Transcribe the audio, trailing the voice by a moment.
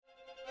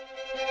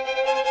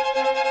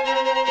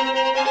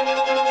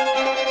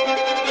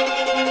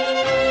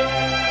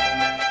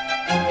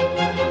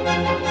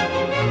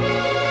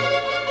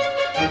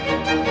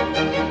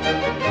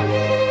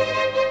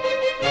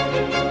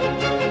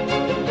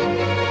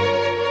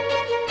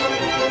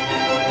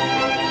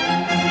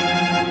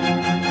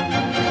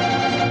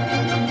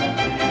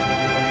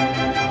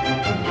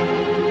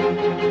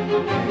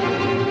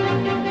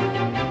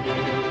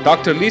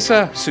Dr.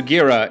 Lisa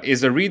Sugiura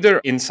is a reader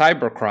in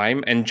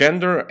Cybercrime and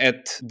Gender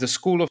at the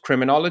School of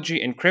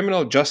Criminology and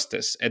Criminal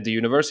Justice at the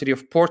University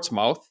of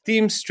Portsmouth,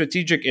 Team's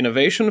Strategic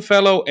Innovation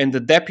Fellow, and the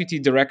Deputy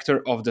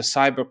Director of the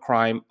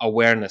Cybercrime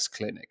Awareness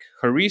Clinic.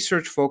 Her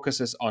research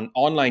focuses on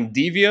online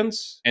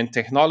deviance and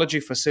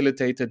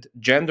technology-facilitated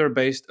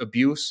gender-based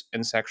abuse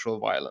and sexual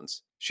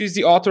violence. She's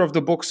the author of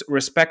the books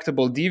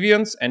Respectable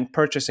Deviance and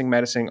Purchasing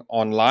Medicine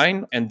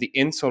Online and the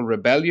Incel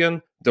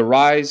Rebellion, The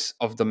Rise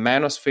of the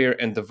Manosphere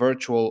and the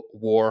Virtual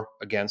War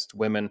Against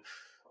Women.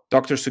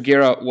 Dr.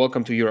 Sugiura,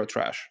 welcome to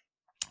Eurotrash.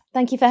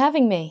 Thank you for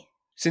having me.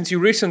 Since you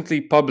recently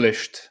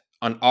published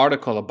an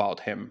article about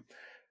him,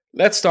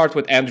 let's start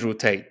with Andrew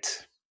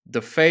Tate,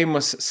 the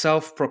famous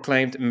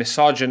self-proclaimed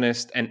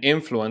misogynist and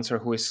influencer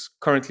who is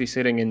currently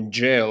sitting in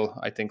jail,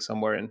 I think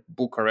somewhere in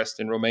Bucharest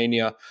in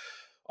Romania,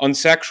 on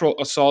sexual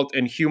assault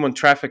and human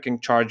trafficking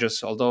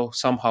charges, although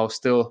somehow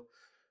still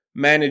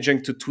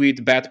managing to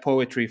tweet bad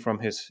poetry from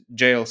his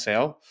jail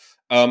cell.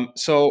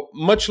 So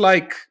much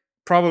like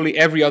probably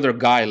every other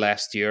guy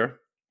last year,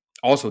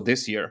 also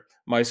this year,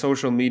 my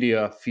social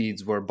media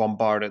feeds were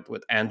bombarded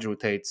with Andrew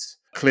Tate's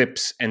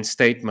clips and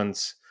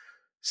statements,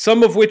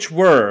 some of which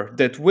were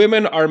that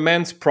women are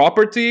men's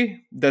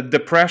property, that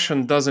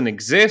depression doesn't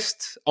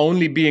exist,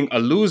 only being a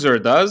loser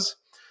does.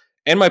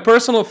 And my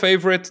personal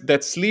favorite,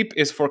 that sleep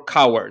is for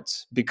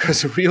cowards,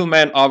 because real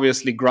men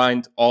obviously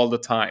grind all the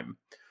time.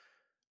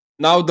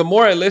 Now, the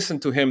more I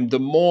listened to him, the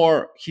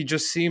more he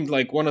just seemed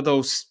like one of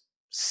those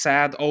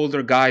sad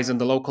older guys in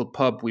the local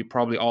pub we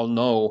probably all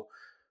know,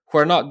 who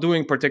are not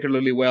doing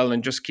particularly well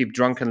and just keep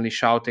drunkenly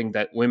shouting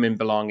that women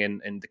belong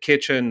in the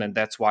kitchen, and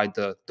that's why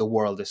the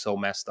world is so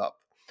messed up.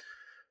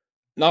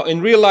 Now,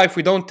 in real life,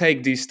 we don't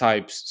take these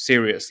types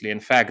seriously. In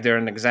fact, they're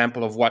an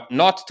example of what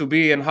not to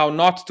be and how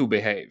not to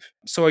behave.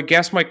 So I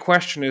guess my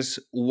question is,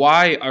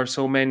 why are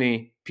so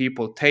many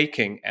people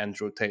taking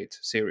Andrew Tate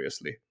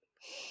seriously?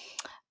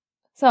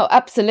 So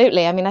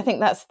absolutely. I mean, I think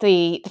that's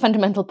the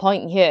fundamental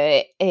point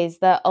here is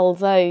that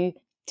although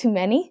too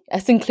many,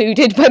 us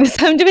included by the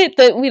sound of it,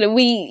 that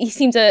he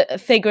seems a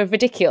figure of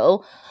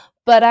ridicule,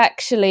 but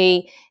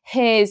actually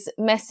his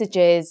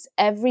messages,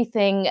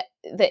 everything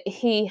that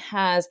he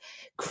has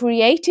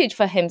created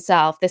for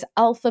himself, this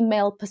alpha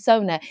male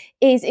persona,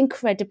 is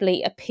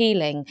incredibly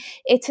appealing.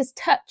 It has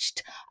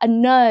touched a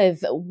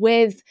nerve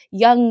with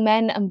young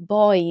men and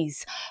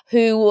boys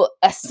who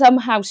are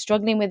somehow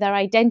struggling with their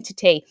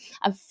identity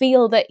and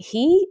feel that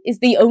he is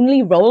the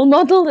only role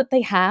model that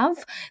they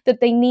have,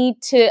 that they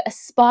need to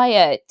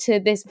aspire to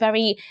this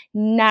very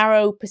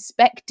narrow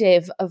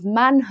perspective of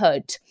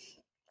manhood,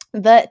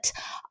 that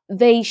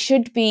they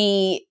should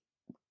be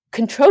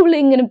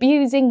controlling and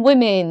abusing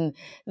women,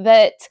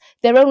 that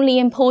their only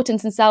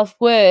importance and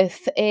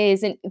self-worth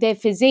is in their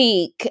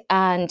physique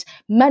and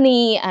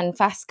money and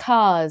fast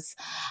cars,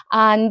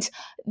 and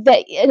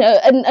that,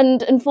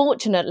 and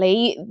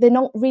unfortunately they're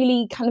not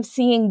really kind of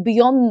seeing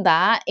beyond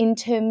that in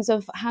terms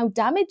of how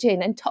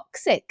damaging and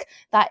toxic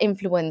that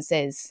influence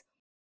is.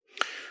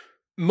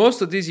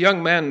 Most of these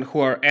young men who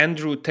are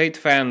Andrew Tate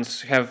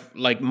fans have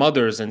like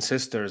mothers and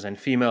sisters and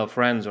female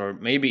friends, or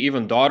maybe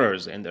even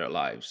daughters in their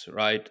lives,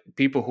 right?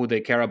 People who they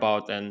care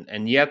about.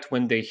 And yet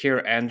when they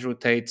hear Andrew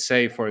Tate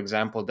say, for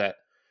example, that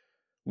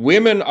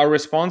women are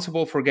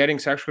responsible for getting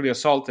sexually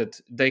assaulted,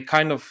 they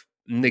kind of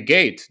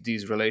negate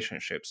these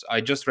relationships. I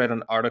just read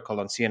an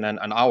article on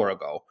CNN an hour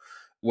ago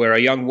where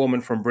a young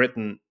woman from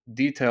Britain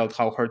detailed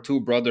how her two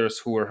brothers,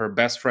 who were her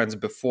best friends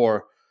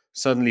before,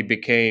 suddenly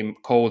became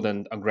cold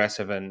and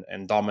aggressive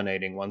and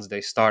dominating once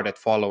they started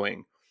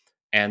following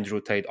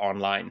Andrew Tate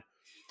online.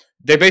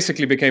 They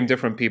basically became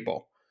different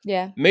people.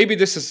 Yeah. Maybe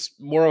this is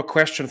more a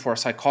question for a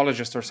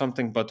psychologist or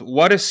something, but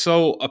what is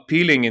so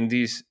appealing in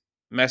these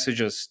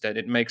messages that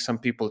it makes some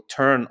people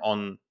turn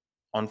on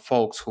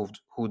folks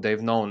who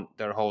they've known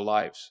their whole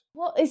lives?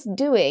 What it's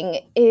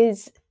doing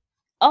is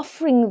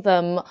offering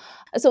them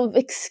a sort of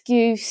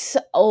excuse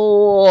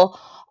or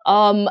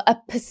a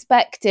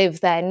perspective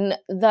then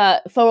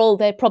that for all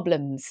their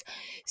problems.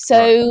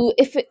 So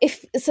right.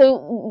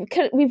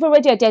 if we've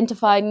already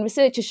identified, and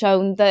research has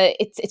shown that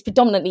it's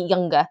predominantly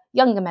younger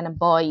men and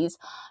boys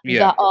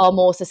that are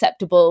more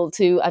susceptible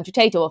to Andrew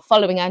Tate or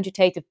following Andrew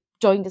Tate, have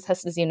joined as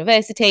Hustlers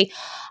University,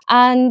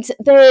 and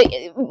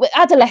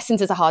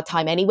adolescence is a hard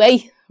time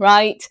anyway,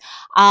 right?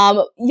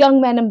 Young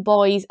men and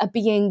boys are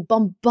being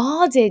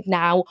bombarded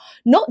now,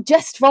 not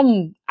just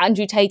from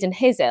Andrew Tate and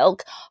his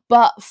ilk,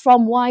 but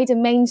from wider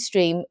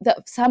mainstream,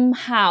 that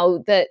somehow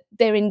that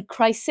they're in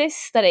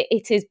crisis, that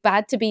it is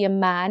bad to be a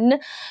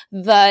man,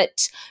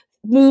 that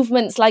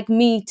movements like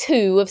Me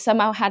Too have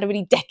somehow had a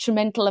really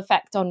detrimental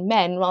effect on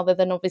men rather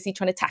than obviously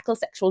trying to tackle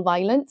sexual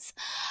violence.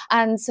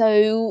 And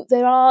so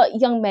there are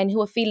young men who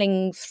are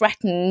feeling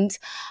threatened,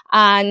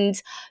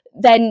 and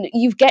then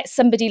you get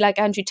somebody like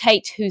Andrew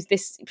Tate,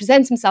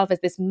 presents himself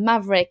as this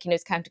maverick,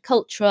 is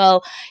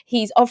countercultural.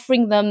 He's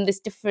offering them this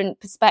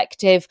different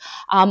perspective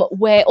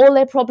where all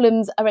their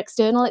problems are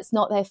external. It's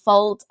not their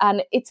fault.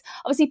 And it's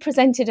obviously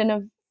presented in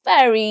a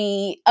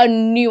very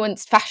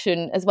unnuanced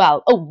fashion as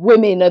well. Oh,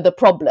 women are the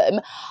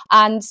problem.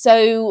 And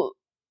so,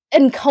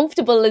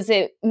 uncomfortable as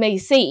it may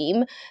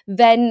seem,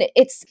 then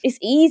it's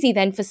easy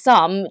then for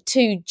some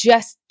to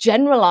just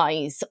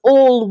generalize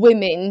all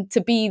women to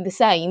be the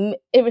same,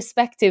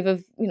 irrespective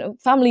of,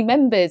 family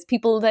members,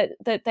 people that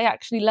they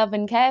actually love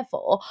and care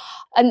for.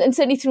 And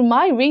certainly through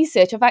my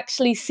research, I've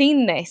actually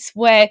seen this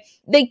where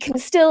they can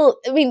still,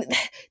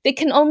 they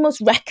can almost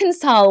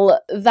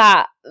reconcile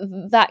that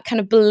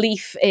kind of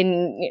belief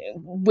in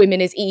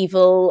women as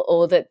evil,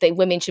 or that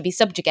women should be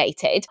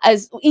subjugated,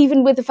 as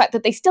even with the fact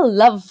that they still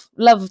love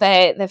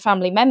their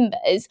family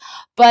members.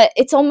 But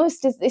it's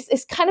almost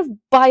it's kind of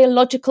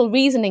biological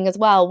reasoning as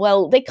well.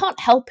 Well, they can't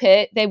help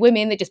it, they're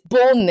women, they're just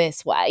born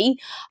this way,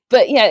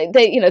 but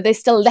they're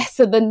still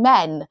lesser than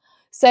men.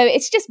 So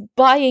it's just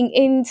buying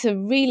into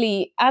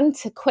really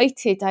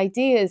antiquated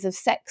ideas of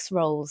sex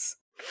roles.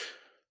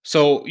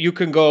 So you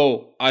can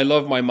go, I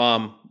love my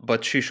mom,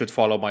 but she should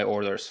follow my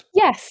orders.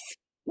 Yes.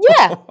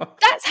 Yeah.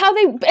 That's how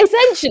they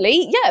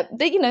essentially,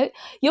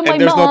 you're my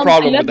And there's mom, no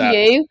problem I love with that.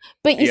 you,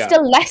 but you're Yeah.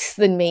 still less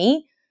than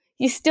me.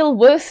 You're still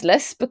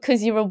worthless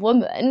because you're a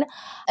woman.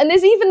 And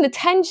there's even the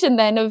tension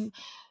then of,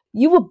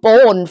 you were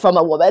born from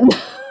a woman.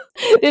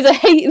 There's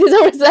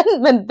a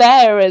resentment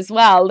there as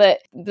well,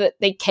 that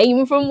they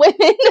came from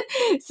women.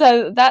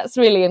 So that's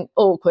really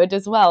awkward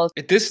as well.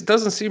 This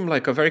doesn't seem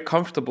like a very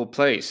comfortable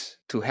place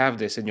to have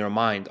this in your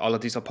mind. All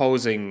of these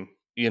opposing,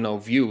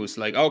 views.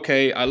 Like,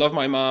 okay, I love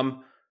my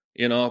mom,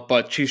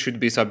 but she should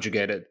be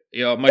subjugated.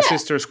 My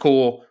sister's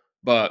cool,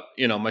 but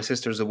my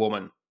sister's a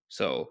woman,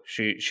 so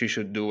she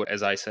should do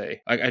as I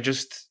say.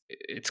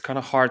 It's kind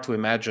of hard to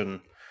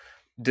imagine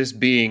this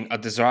being a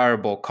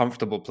desirable,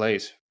 comfortable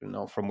place,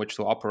 from which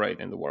to operate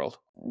in the world.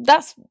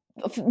 That's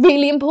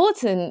really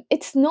important.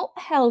 It's not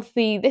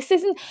healthy.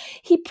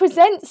 He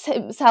presents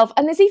himself,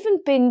 and there's even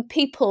been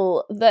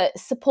people that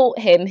support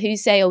him who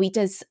say, he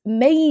does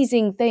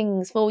amazing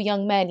things for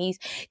young men. He's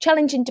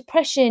challenging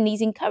depression.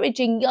 He's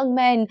encouraging young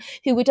men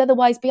who would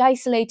otherwise be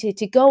isolated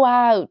to go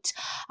out,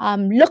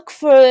 look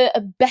for a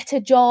better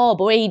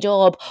job or a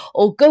job,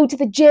 or go to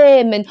the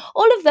gym, and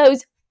all of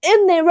those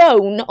on their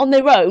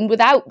own,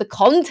 without the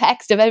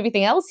context of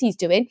everything else he's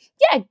doing.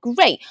 Yeah,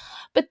 great.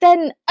 But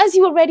then, as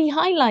you already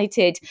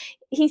highlighted,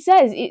 he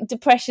says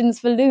depression's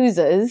for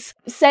losers,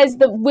 says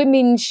that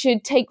women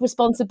should take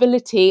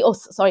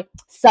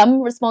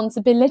some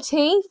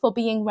responsibility for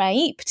being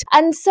raped.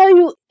 And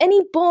so any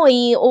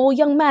boy or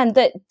young man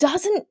that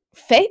doesn't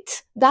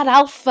fit that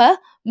alpha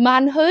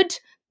manhood,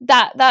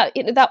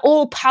 that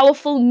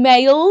all-powerful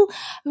male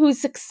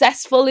who's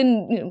successful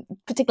in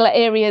particular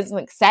areas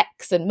like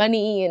sex and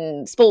money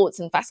and sports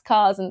and fast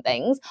cars and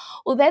things,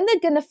 well, then they're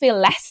going to feel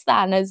less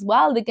than as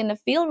well. They're going to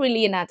feel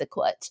really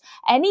inadequate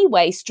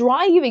anyway,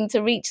 striving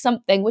to reach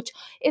something which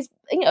is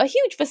a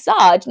huge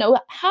facade.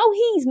 How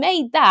he's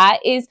made that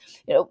is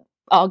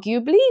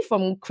arguably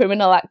from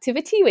criminal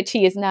activity, which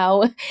he is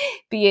now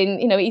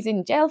he's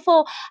in jail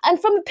for, and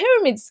from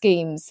pyramid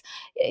schemes.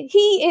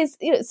 He is,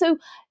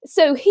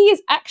 so he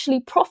is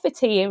actually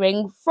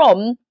profiteering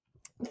from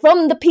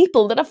the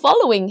people that are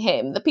following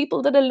him, the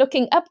people that are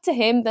looking up to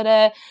him, that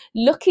are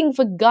looking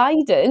for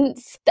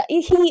guidance. That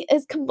he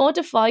has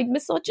commodified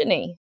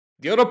misogyny.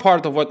 The other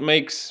part of what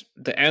makes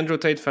the Andrew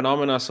Tate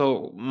phenomena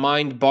so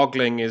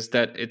mind-boggling is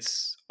that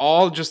it's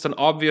all just an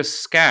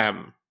obvious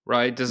scam,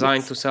 right?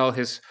 Designed to sell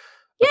his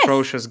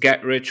atrocious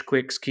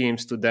get-rich-quick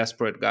schemes to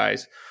desperate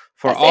guys.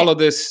 For all of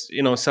this,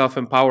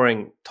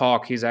 self-empowering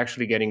talk, he's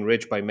actually getting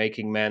rich by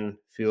making men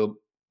feel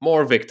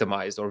more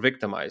victimized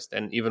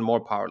and even more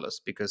powerless,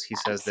 because he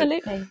says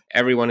that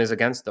everyone is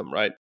against them,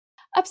 right?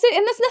 Absolutely.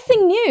 And there's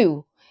nothing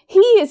new. He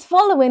is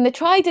following the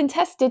tried and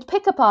tested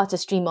pickup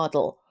artistry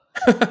model.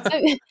 So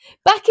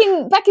back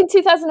in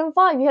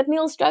 2005, you had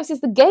Neil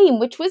Strauss's The Game,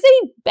 which was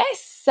a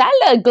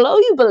bestseller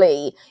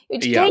globally,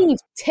 which gave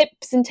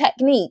tips and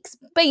techniques,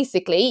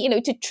 basically,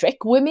 to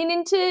trick women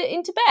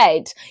into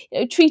bed,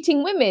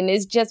 treating women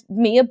as just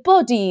mere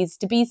bodies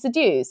to be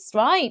seduced,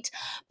 right?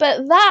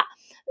 But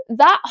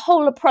that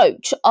whole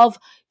approach of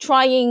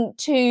trying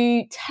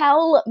to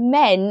tell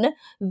men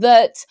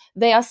that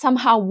they are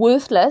somehow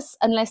worthless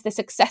unless they're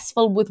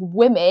successful with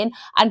women,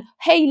 and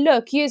hey,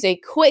 look, here's a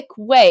quick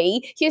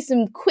way, here's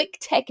some quick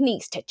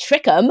techniques to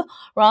trick them,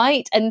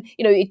 right? And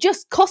it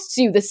just costs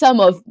you the sum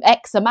of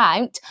X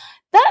amount.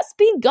 That's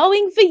been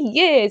going for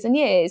years and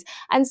years,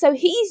 and so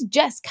he's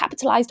just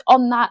capitalized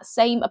on that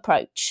same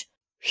approach.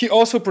 He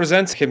also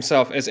presents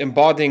himself as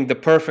embodying the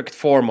perfect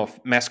form of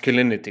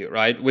masculinity,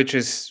 right? Which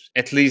is,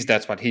 at least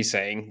that's what he's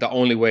saying, the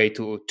only way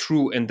to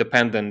true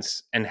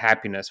independence and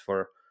happiness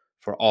for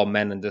all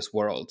men in this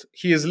world.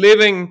 He is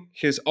living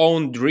his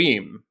own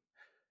dream,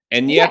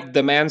 and yet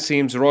the man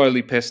seems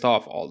royally pissed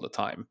off all the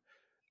time.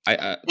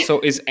 So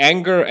is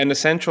anger an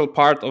essential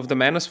part of the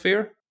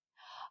Manosphere?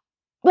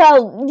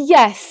 Well,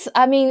 yes.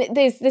 I mean,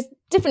 there's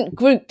different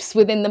groups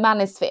within the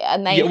Manosphere,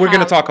 and we're going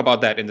to talk about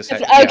that in the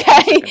second.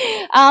 Okay,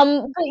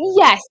 but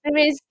yes,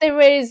 there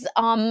is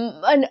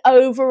an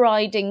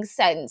overriding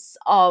sense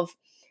of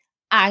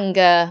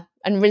anger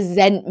and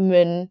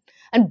resentment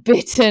and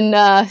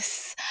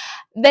bitterness.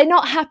 They're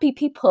not happy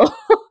people,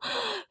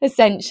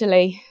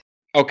 essentially.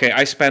 Okay,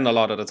 I spend a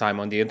lot of the time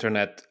on the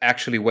internet,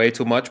 actually way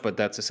too much, but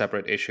that's a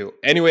separate issue.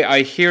 Anyway,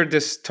 I hear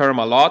this term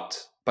a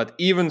lot, but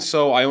even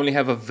so, I only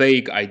have a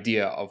vague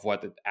idea of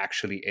what it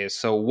actually is.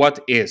 So what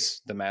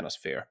is the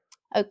Manosphere?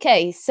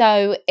 Okay,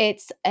 so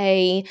it's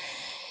a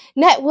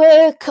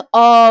network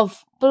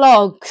of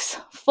blogs,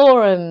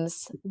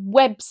 forums,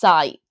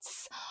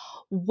 websites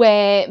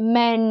where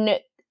men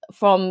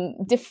from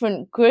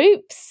different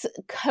groups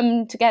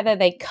come together,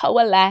 they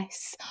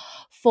coalesce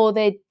for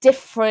their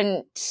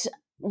different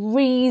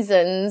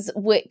reasons,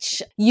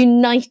 which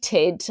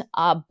united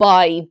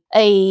by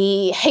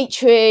a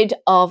hatred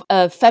of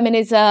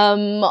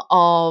feminism,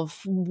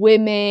 of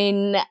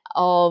women,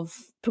 of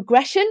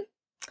progression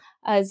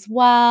as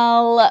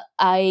well,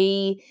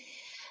 a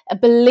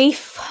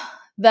belief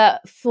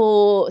that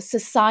for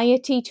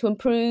society to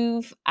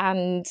improve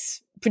and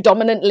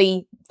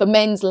predominantly for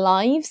men's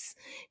lives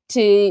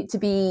to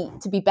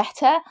be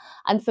better,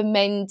 and for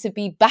men to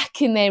be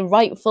back in their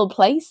rightful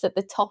place at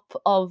the top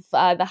of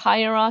the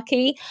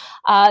hierarchy,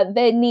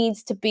 there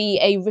needs to be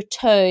a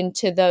return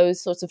to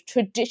those sorts of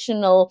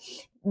traditional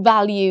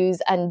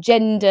values and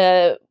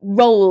gender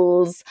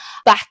roles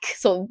back.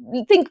 So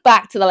think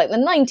back to the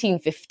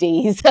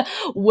 1950s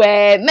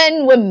where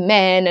men were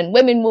men and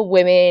women were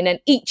women and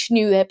each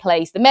knew their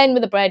place. The men were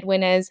the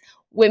breadwinners,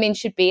 women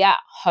should be at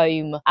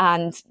home,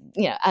 and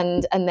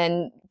and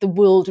then the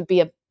world would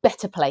be a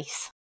better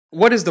place.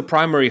 What is the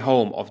primary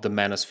home of the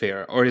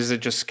Manosphere? Or is it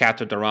just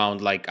scattered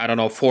around, like, I don't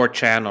know,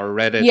 4chan or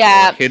Reddit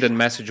or hidden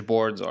message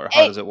boards, or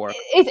how does it work?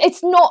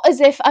 It's not as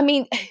if, I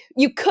mean,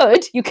 you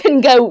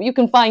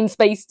can find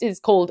spaces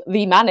called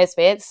the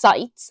Manosphere,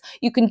 sites,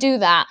 you can do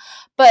that,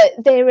 but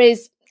there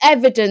is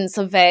evidence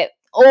of it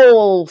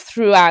all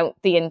throughout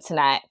the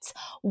internet,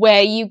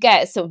 where you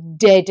get sort of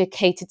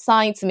dedicated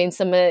sites. I mean,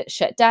 some are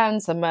shut down,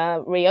 some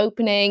are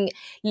reopening,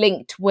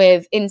 linked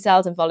with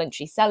incels and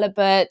voluntary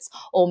celibates,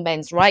 or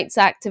men's rights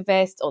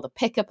activists, or the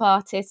pickup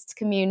artists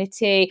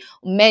community,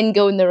 or men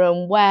going their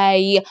own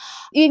way.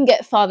 You can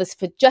get Fathers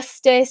for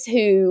Justice,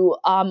 who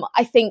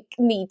I think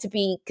need to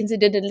be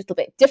considered a little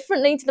bit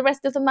differently to the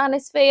rest of the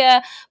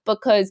Manosphere,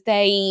 because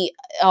they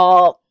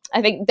are,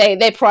 I think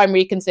their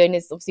primary concern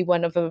is obviously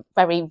one of a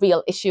very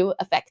real issue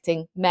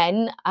affecting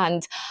men,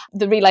 and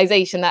the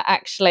realization that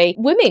actually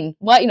women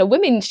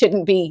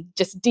shouldn't be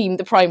just deemed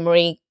the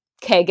primary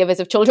caregivers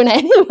of children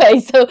anyway.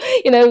 So,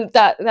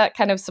 that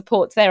kind of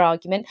supports their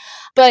argument.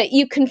 But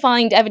you can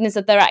find evidence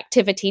of their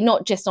activity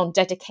not just on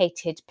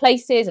dedicated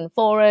places and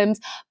forums,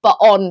 but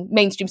on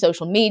mainstream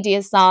social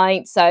media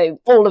sites. So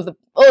all of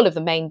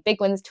the main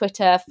big ones: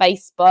 Twitter,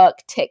 Facebook,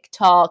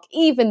 TikTok,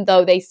 even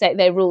though they say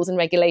their rules and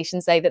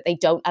regulations say that they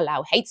don't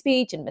allow hate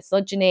speech and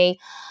misogyny.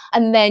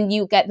 And then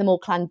you get the more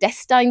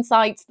clandestine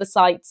sites, the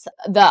sites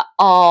that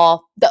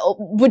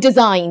were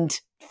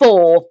designed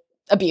for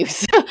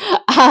abuse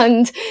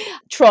and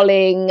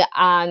trolling,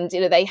 and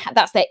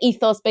that's their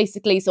ethos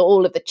basically. So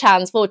all of the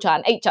chans,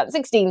 4chan, 8chan,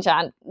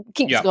 16chan,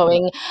 keeps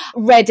going.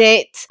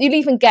 Reddit, you'll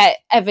even get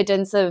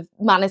evidence of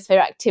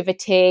Manosphere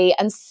activity,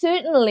 and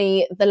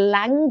certainly the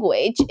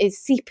language is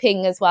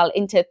seeping as well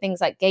into things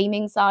like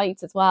gaming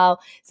sites as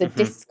well. So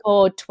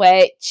Discord,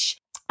 Twitch.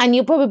 And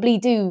you probably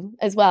do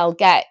as well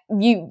get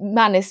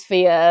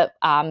Manosphere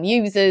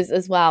users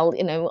as well,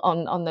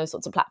 on those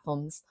sorts of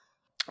platforms.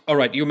 All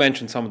right, you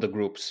mentioned some of the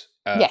groups.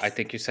 Yes. I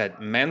think you said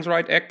men's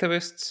right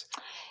activists,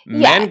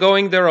 men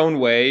going their own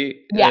way.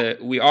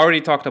 We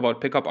already talked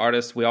about pickup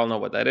artists. We all know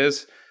what that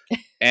is.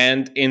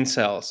 And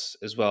incels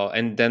as well.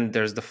 And then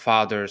there's the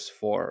fathers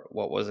for,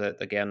 what was it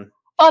again?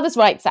 Fathers'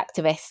 rights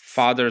activists.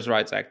 Fathers'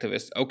 rights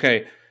activists.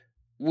 Okay.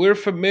 We're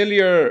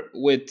familiar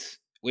with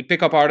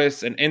pickup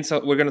artists and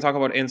incels. We're going to talk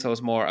about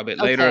incels more a bit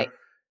later.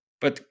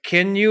 But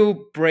can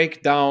you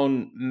break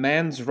down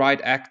men's right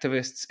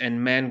activists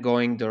and men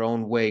going their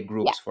own way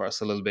groups for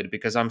us a little bit?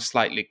 Because I'm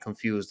slightly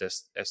confused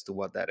as to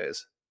what that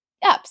is.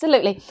 Yeah,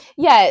 absolutely.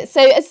 Yeah,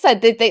 so as I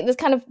said, there's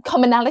kind of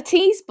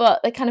commonalities,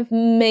 but the kind of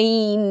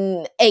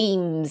main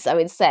aims, I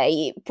would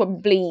say,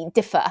 probably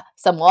differ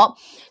somewhat.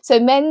 So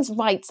men's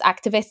rights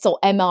activists, or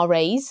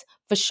MRAs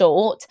for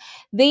short,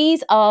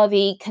 these are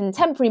the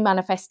contemporary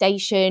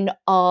manifestation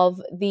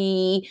of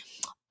the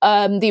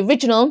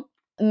original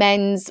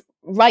men's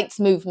rights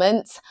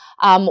movement,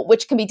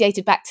 which can be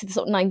dated back to the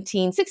sort of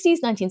 1960s,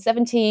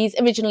 1970s,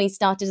 originally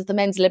started as the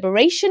men's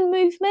liberation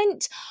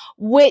movement,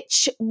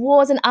 which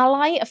was an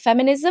ally of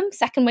feminism,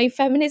 second wave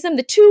feminism.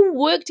 The two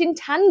worked in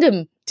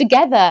tandem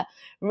together,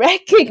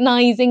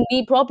 recognizing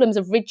the problems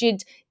of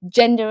rigid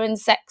gender and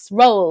sex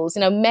roles,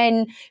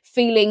 men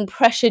feeling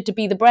pressured to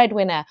be the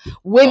breadwinner,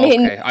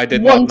 women I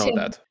did not know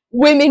that.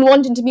 Women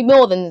wanting to be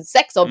more than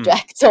sex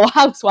objects or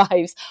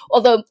housewives.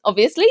 Although,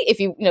 obviously, if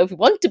you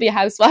want to be a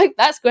housewife,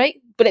 that's great,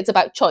 but it's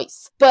about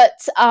choice.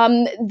 But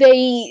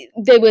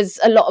there was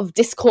a lot of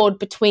discord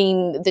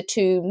between the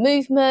two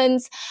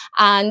movements,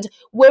 and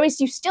whereas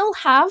you still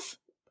have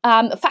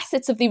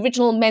facets of the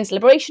original men's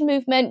liberation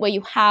movement, where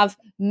you have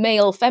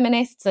male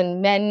feminists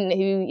and men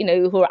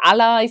who are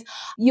allies.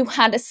 You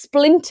had a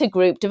splinter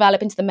group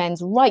develop into the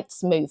men's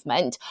rights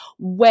movement,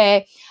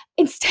 where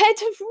instead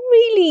of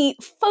really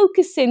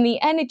focusing the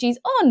energies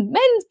on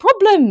men's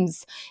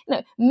problems,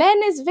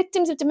 men as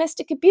victims of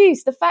domestic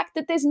abuse, the fact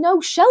that there's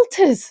no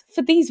shelters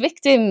for these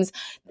victims,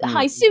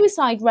 high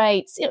suicide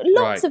rates,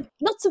 lots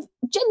of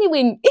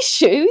genuine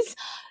issues.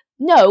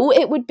 No,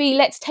 it would be,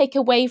 let's take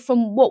away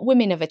from what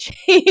women have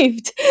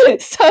achieved.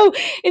 So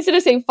instead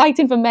of saying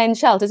fighting for men's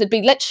shelters, it'd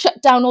be, let's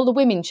shut down all the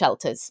women's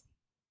shelters.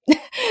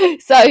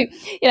 So,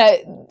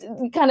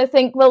 you kind of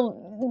think,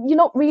 well, you're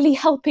not really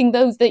helping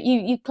those that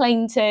you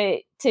claim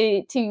to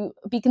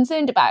be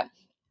concerned about.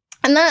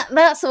 And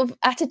that sort of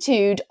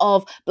attitude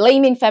of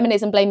blaming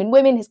feminism, blaming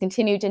women, has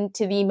continued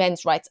into the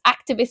men's rights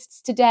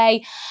activists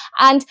today.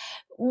 And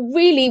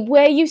really,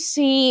 where you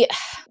see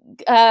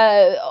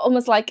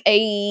almost like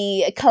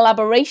a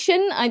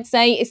collaboration, I'd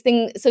say, is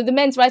so the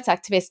men's rights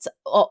activists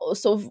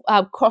sort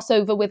of cross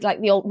over with like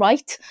the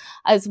alt-right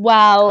as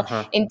well,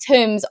 in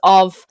terms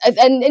of,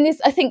 and this,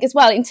 I think as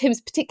well, in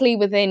terms particularly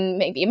within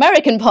maybe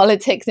American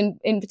politics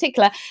in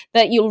particular,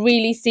 that you'll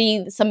really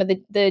see some of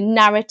the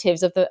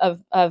narratives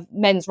of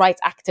men's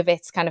rights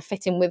activists kind of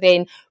fitting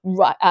within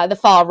the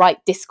far right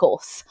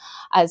discourse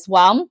as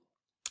well.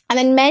 And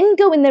then men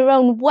go in their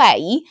own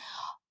way.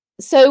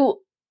 So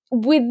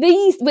with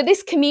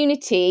this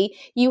community,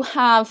 you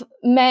have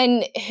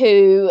men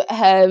who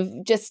have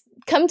just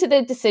come to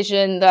the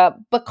decision that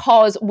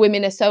because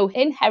women are so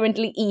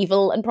inherently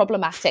evil and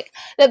problematic,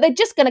 that they're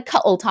just going to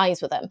cut all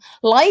ties with them.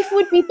 Life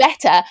would be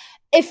better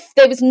if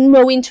there was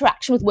no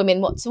interaction with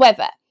women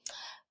whatsoever.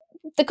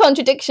 The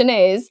contradiction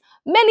is,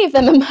 many of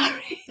them are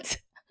married,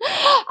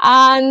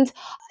 and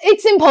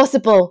it's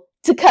impossible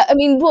to cut. I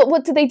mean,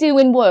 what do they do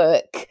in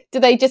work? Do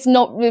they just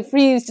not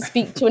refuse to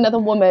speak to another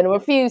woman, or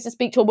refuse to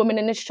speak to a woman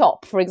in a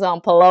shop, for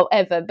example, or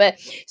whatever? But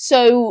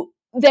so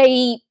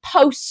they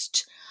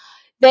post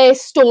their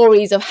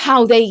stories of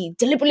how they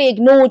deliberately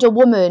ignored a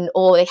woman,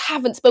 or they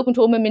haven't spoken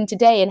to a woman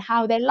today, and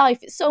how their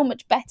life is so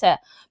much better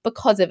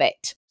because of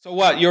it. So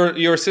what?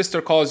 Your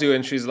sister calls you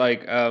and she's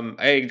like,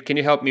 "Hey, can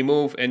you help me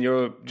move?" And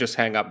you just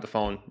hang up the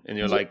phone, and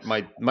you're like,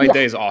 "My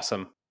day is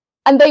awesome."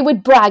 And they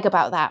would brag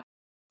about that.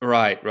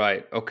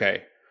 Right.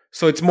 Okay.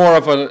 So it's more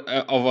of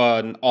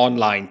an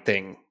online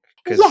thing,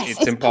 because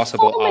it's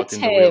impossible out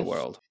in the real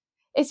world.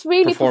 It's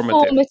really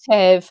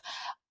performative.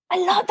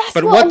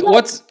 But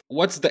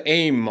what's the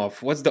aim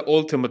of, what's the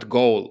ultimate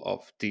goal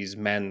of these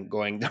men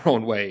going their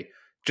own way?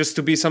 Just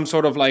to be some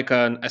sort of like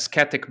an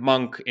ascetic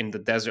monk in the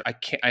desert?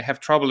 I have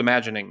trouble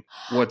imagining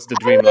what's the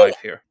dream life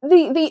here.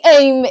 The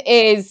aim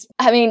is,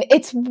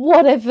 it's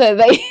whatever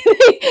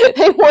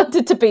they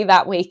wanted to be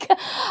that week.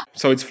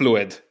 So it's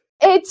fluid.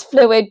 It's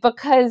fluid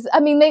because,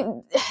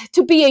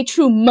 to be a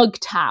true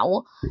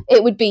MGTOW,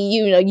 it would be,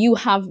 you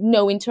have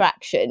no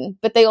interaction,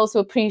 but they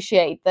also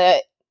appreciate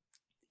that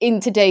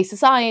in today's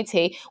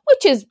society,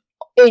 which is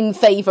in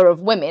favour of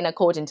women,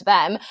 according to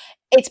them,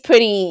 it's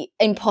pretty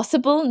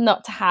impossible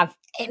not to have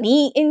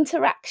any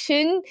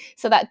interaction.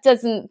 So that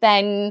doesn't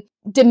then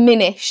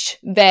diminish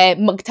their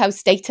MGTOW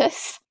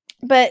status.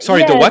 But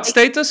sorry, the what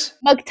status?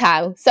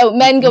 MGTOW. So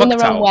men going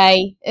their own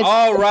way. It's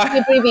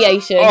the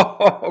abbreviation.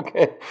 Oh,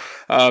 okay.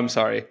 I'm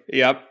sorry.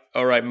 Yep.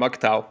 All right,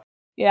 MGTOW.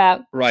 Yeah.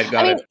 Right,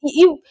 got it.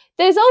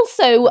 There's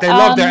also they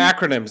love their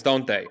acronyms,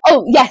 don't they?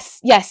 Oh, yes.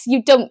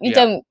 You don't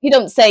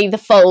say the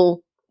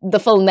full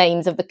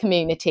names of the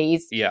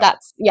communities. Yeah.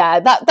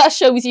 That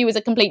shows you as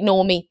a complete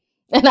normie,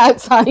 an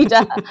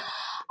outsider.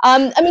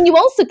 You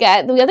also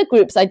get the other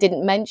groups I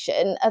didn't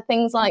mention are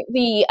things like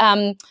the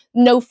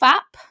NoFap.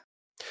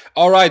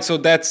 All right, so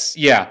that's,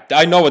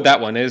 I know what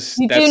that one is.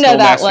 That's do know no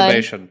that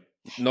masturbation. One.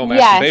 No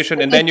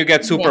masturbation, and then you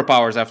get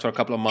superpowers after a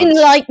couple of months.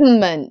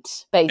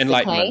 Enlightenment, basically.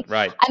 Enlightenment,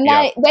 right.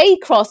 And they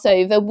cross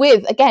over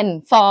with,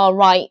 again,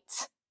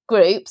 far-right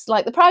groups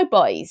like the Proud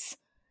Boys.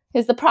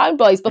 Because the Proud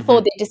Boys,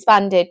 before they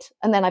disbanded,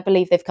 and then I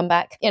believe they've come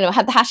back,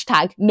 had the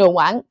hashtag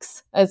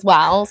 #NoWanks as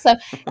well. So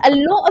a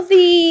lot of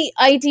the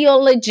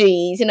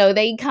ideologies,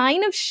 they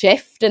kind of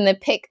shift and they're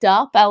picked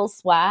up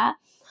elsewhere.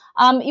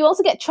 You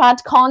also get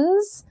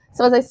tradcons.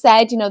 So as I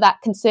said,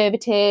 that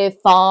conservative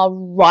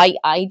far-right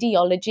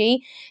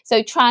ideology.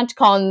 So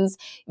tradcons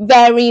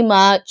very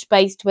much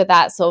based with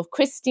that sort of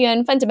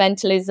Christian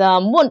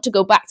fundamentalism, want to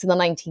go back to the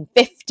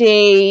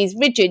 1950s,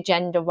 rigid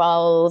gender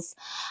roles.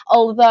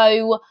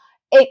 Although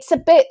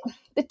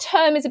the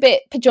term is a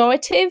bit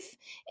pejorative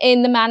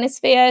in the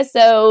manosphere.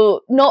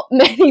 So not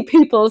many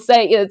people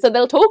say, so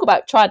they'll talk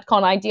about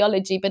tradcon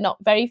ideology, but not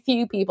very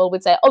few people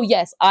would say, oh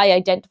yes, I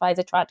identify as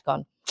a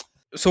tradcon.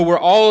 So were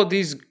all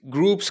these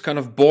groups kind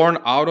of born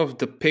out of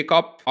the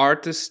pickup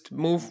artist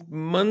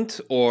movement,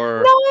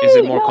 or is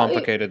it more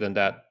complicated than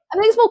that? I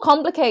think it's more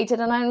complicated,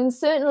 and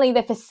certainly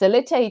they're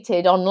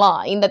facilitated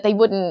online, that they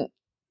wouldn't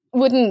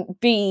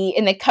be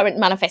in their current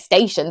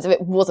manifestations if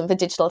it wasn't for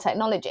digital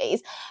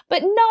technologies.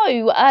 But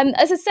no,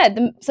 as I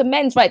said, some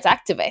men's rights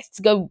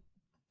activists go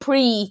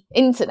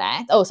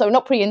pre-internet. Oh, so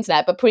not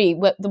pre-internet, but pre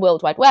the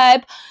World Wide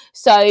Web.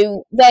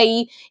 So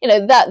they,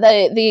 that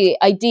the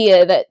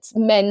idea that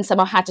men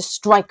somehow had to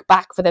strike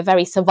back for their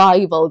very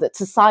survival, that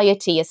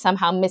society is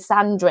somehow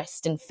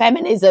misandrist and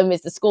feminism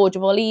is the scourge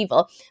of all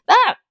evil.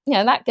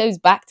 That goes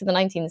back to the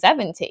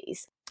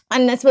 1970s.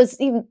 And I suppose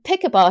even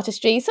pickup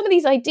artistry, some of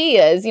these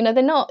ideas,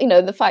 they're not,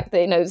 the fact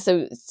that,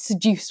 so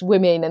seduce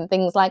women and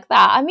things like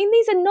that. I mean,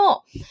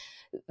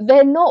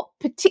 they're not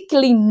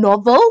particularly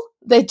novel.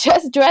 They're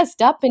just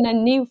dressed up in a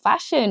new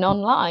fashion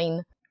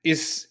online.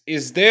 Is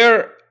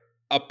there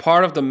a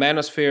part of the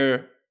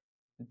manosphere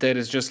that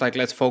is just like,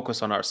 let's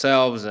focus on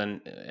ourselves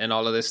and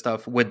all of this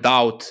stuff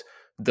without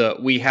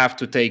we have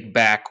to take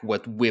back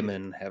what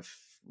women have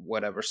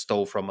whatever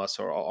stole from us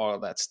or all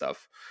of that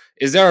stuff?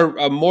 Is there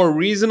a more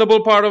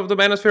reasonable part of the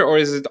manosphere, or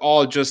is it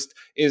all just,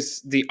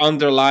 is the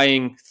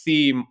underlying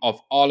theme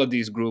of all of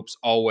these groups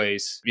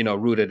always,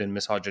 rooted in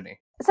misogyny?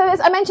 So as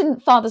I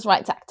mentioned, fathers'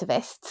 rights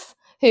activists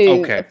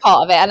who are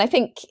part of it, and I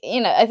think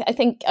I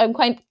think I'm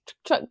quite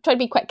try to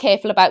be quite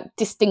careful about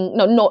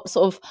not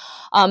sort of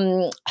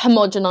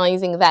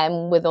homogenizing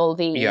them with all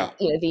the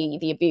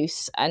the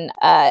abuse and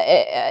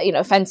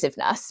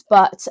offensiveness,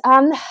 but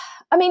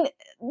I mean,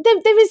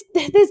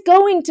 there's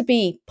going to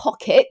be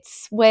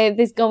pockets where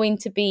there's going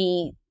to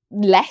be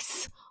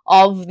less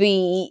of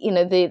the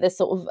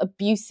sort of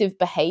abusive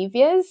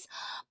behaviors,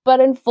 but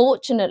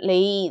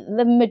unfortunately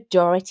the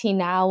majority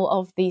now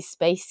of these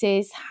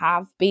spaces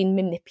have been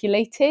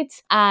manipulated,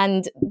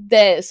 and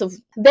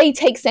they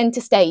take center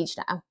stage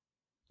now.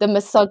 The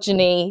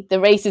misogyny, the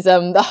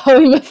racism, the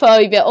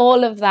homophobia,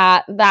 all of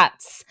that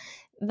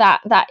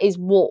is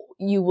what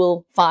you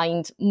will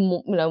find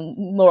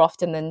more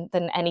often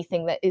than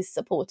anything that is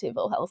supportive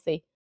or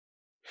healthy.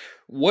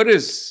 What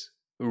is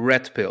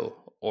red pill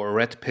or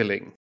red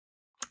pilling?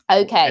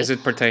 Okay. As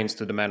it pertains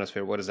to the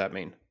manosphere, what does that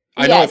mean?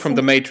 I know it from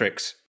The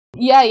Matrix.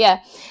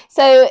 Yeah.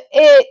 So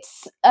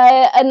it's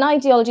an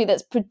ideology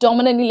that's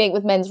predominantly linked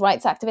with men's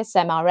rights activists,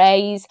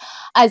 MRAs.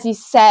 As you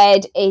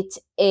said, it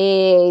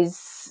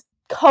is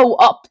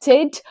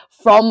co-opted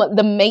from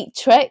The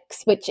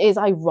Matrix, which is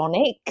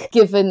ironic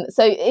given.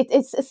 So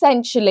it's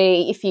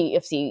essentially, if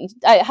you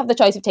have the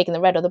choice of taking the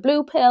red or the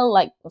blue pill,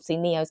 like obviously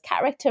Neo's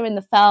character in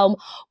the film,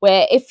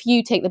 where if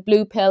you take the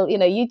blue pill,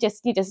 you're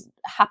just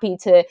happy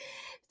to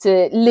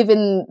live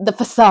in the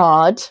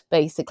facade,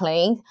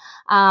 basically.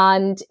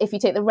 And if you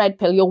take the red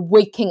pill, you're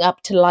waking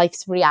up to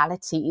life's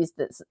realities,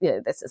 that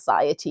the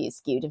society is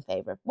skewed in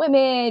favor of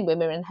women.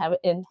 Women are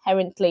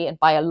inherently and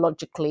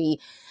biologically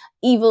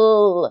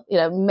evil.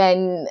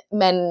 Men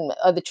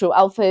are the true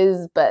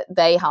alphas, but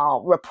they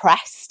are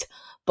repressed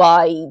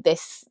by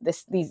these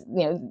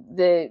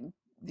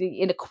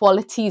the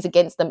inequalities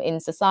against them in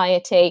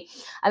society.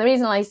 And the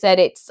reason I said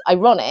it's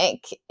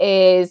ironic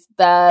is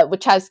the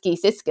Wachowski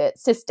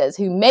sisters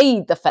who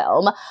made the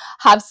film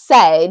have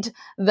said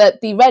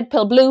that the red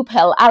pill, blue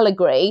pill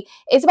allegory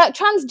is about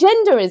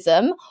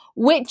transgenderism,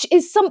 which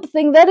is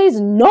something that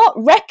is not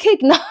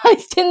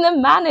recognized in the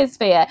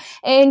manosphere.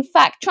 In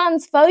fact,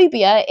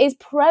 transphobia is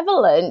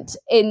prevalent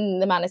in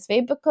the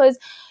manosphere because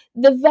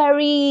the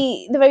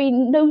very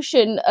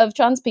notion of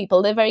trans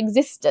people, their very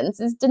existence,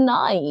 is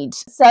denied.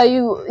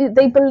 So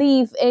they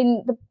believe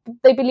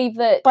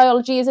that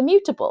biology is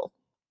immutable.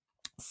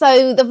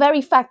 So the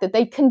very fact that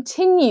they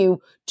continue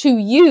to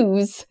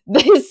use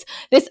this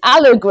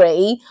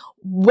allegory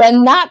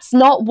when that's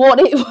not what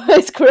it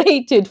was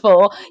created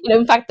for,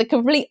 in fact, the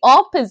complete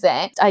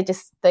opposite, I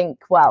just think,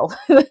 well,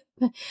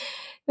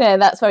 yeah,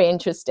 that's very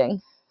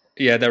interesting.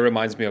 Yeah, that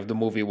reminds me of the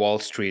movie Wall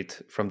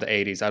Street from the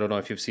 80s. I don't know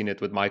if you've seen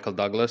it, with Michael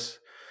Douglas.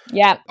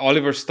 Yeah.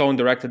 Oliver Stone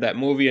directed that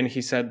movie, and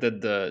he said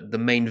that the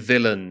main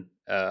villain,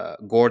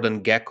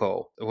 Gordon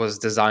Gekko, was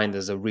designed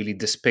as a really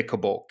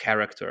despicable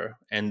character.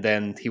 And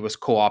then he was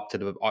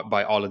co-opted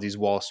by all of these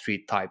Wall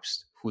Street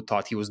types who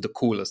thought he was the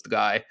coolest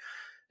guy.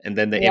 And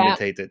then they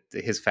imitated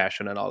his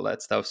fashion and all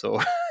that stuff. So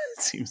it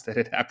seems that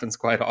it happens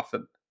quite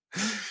often.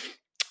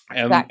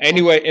 Exactly.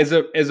 Anyway, as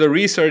a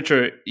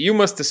researcher, you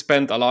must have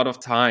spent a lot of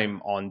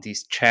time on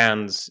these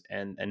chans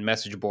and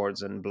message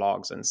boards and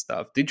blogs and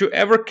stuff. Did you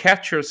ever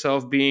catch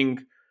yourself being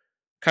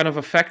kind of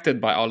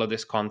affected by all of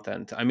this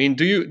content? I mean,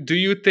 do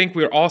you think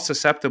we're all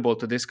susceptible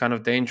to this kind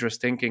of dangerous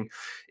thinking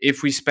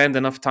if we spend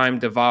enough time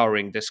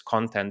devouring this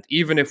content,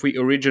 even if we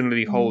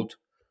originally hold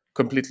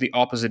completely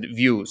opposite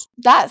views?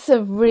 That's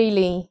a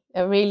really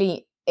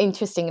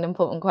interesting and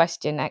important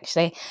question,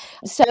 actually.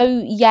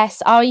 So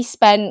yes, I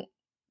spent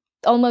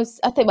almost,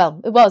 it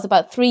was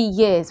about 3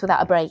 years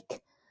without a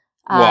break.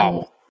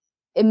 Wow.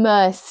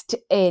 Immersed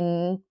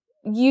in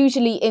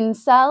usually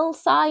incel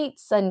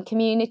sites and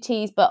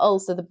communities, but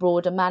also the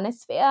broader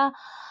manosphere.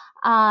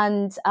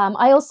 And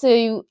I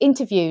also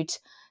interviewed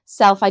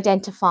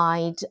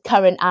self-identified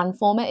current and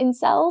former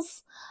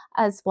incels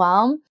as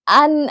well.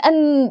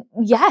 And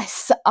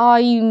yes,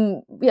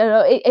 I'm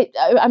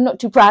not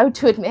too proud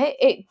to admit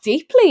it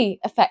deeply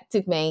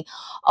affected me.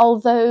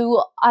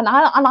 Although, and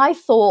I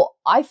thought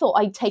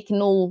I'd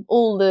taken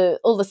all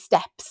the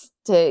steps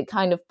to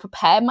kind of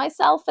prepare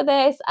myself for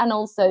this, and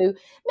also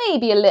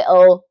maybe a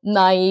little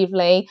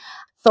naively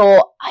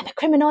thought, I'm a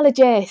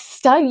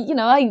criminologist.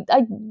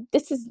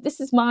 This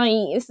is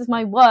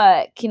my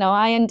work.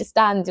 I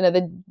understand,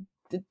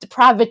 the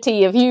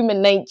depravity of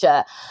human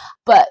nature,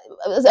 but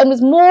I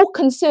was more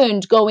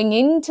concerned going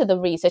into the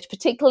research,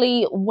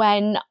 particularly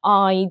when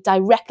I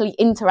directly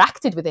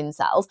interacted with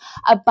incels,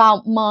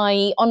 about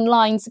my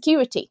online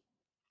security.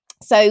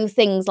 So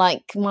things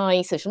like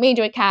my social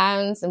media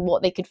accounts and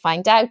what they could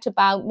find out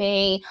about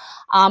me.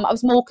 I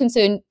was more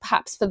concerned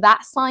perhaps for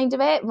that side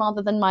of it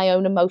rather than my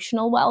own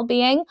emotional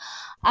well-being.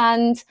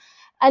 And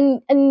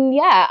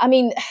yeah, I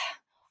mean,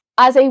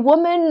 as a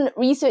woman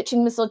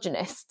researching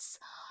misogynists,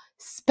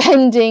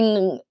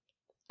 spending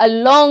a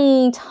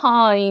long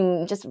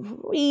time just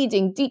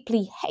reading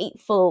deeply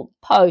hateful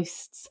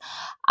posts,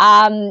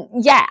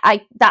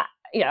 that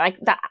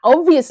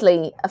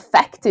obviously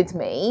affected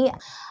me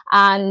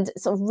and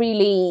sort of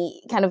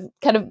really kind of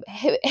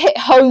hit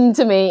home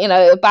to me,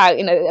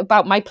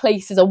 about my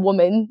place as a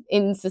woman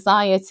in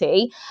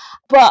society.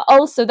 But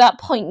also that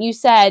point you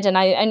said, and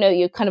I know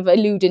you're kind of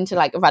alluding to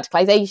like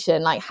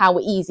radicalization, like how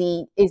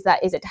easy is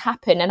it to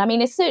happen? And I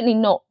mean, it's certainly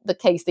not the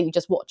case that you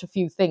just watch a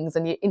few things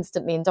and you're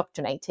instantly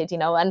indoctrinated,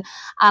 and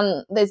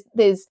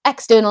there's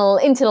external,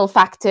 internal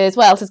factors,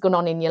 what else is going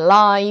on in your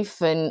life,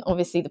 and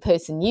obviously the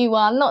person you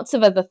are, lots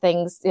of other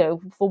things,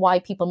 for why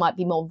people might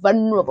be more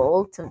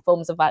vulnerable to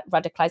forms of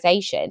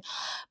radicalization.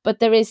 But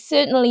there is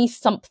certainly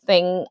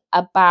something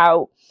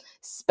about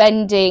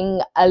spending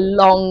a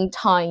long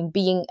time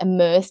being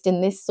immersed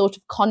in this sort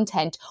of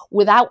content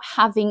without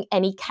having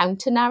any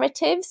counter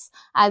narratives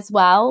as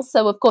well.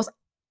 So of course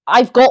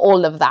I've got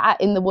all of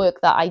that in the work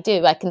that I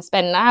do. I can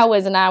spend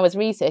hours and hours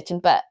researching,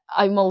 but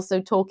I'm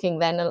also talking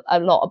then a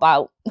lot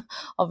about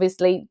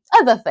obviously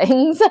other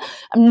things.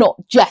 I'm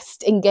not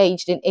just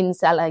engaged in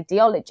incel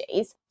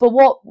ideologies. But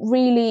what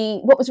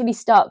was really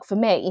stark for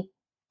me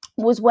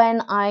was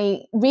when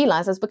I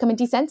realised I was becoming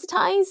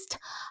desensitized.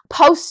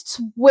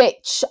 Posts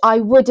which I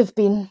would have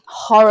been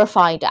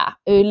horrified at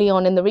early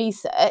on in the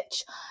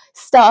research,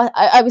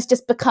 I was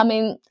just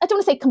becoming, I don't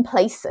want to say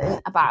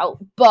complacent about,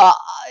 but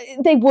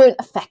they weren't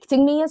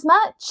affecting me as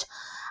much.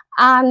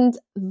 And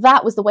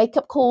that was the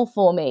wake-up call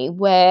for me,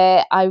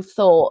 where I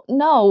thought,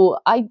 no,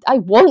 I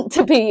want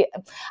to be,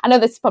 I know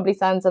this probably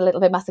sounds a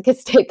little bit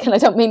masochistic and I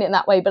don't mean it in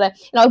that way, but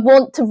I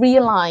want to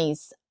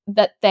realise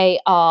that they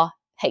are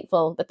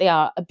hateful, that they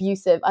are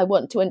abusive. I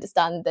want to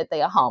understand that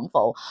they are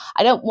harmful.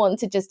 I don't want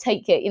to just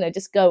take it,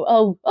 just go,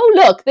 oh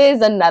look,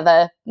 there's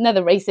another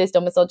racist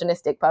or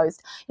misogynistic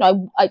post.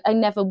 I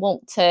never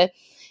want to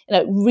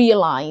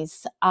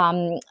realize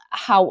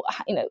how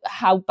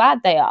bad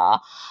they are,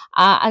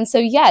 and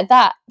so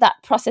that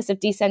process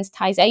of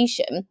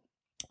desensitization,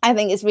 I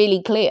think it's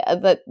really clear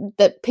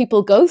that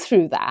people go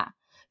through that.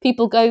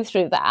 People go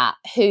through that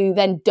who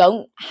then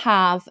don't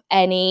have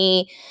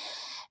any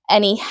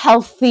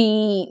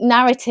healthy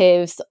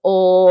narratives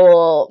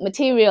or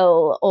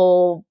material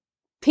or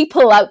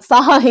people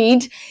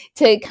outside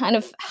to kind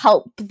of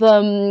help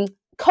them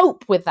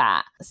cope with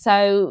that.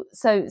 So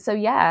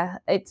yeah,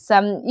 it's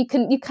you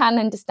can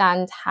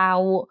understand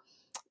how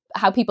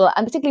people,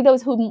 and particularly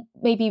those who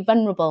may be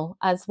vulnerable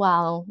as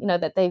well,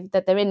 that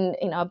they're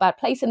in a bad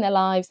place in their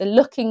lives, they're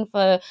looking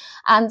for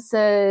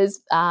answers,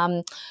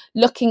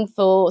 looking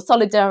for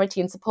solidarity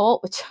and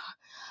support, which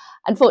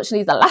unfortunately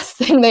is the last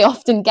thing they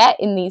often get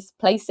in these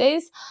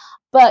places.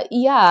 But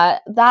yeah,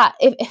 that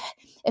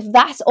if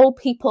that's all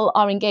people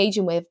are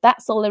engaging with,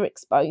 that's all they're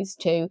exposed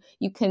to,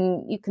 you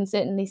can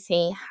certainly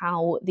see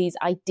how these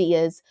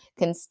ideas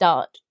can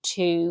start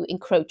to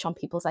encroach on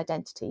people's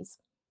identities.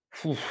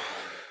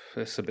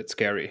 It's a bit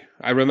scary.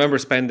 I remember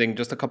spending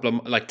just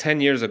 10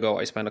 years ago,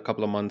 I spent a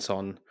couple of months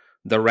on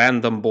the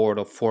random board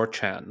of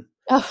 4chan.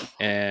 Oh.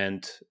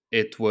 And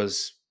it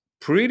was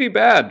pretty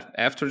bad.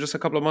 After just a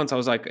couple of months, I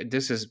was like,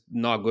 this is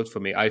not good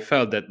for me. I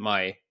felt that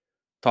my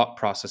thought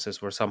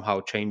processes were somehow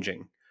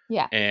changing.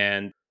 Yeah.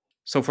 And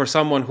so for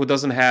someone who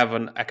doesn't have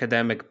an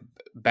academic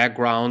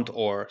background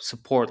or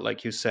support,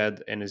 like you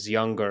said, and is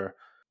younger,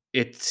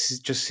 it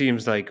just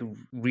seems like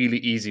really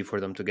easy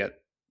for them to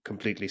get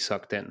completely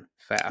sucked in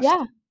fast.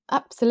 Yeah,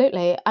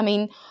 absolutely. I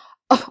mean,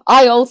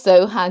 I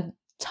also had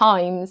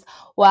times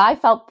where I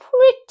felt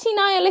pretty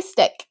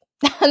nihilistic,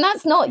 and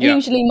that's not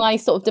usually my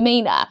sort of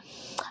demeanor.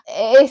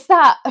 It's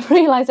that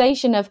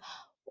realization of,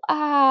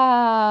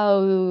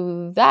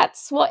 wow,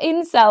 that's what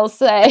incels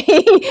say.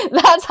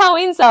 That's how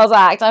incels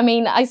act. I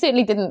mean, I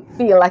certainly didn't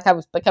feel like I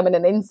was becoming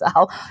an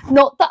incel.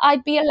 Not that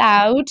I'd be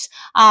allowed.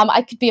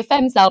 I could be a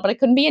femcel, but I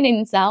couldn't be an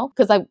incel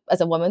because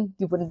as a woman,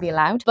 you wouldn't be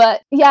allowed.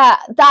 But yeah,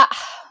 that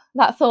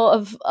thought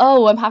of,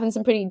 I'm having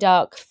some pretty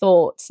dark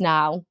thoughts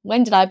now.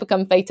 When did I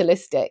become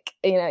fatalistic?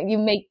 You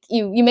make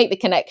the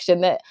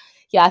connection that,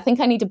 I think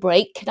I need a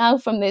break now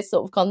from this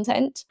sort of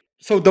content.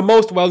 So the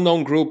most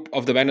well-known group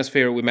of the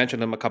Manosphere, we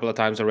mentioned them a couple of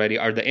times already,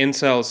 are the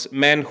incels,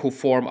 men who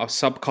form a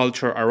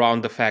subculture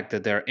around the fact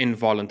that they're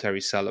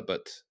involuntary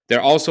celibate. They're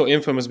also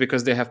infamous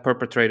because they have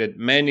perpetrated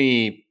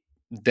many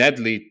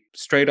deadly,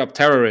 straight-up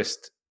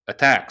terrorist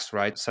attacks,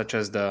 right? Such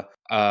as the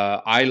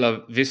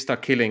Isla Vista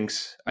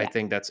killings, I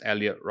think that's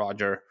Elliot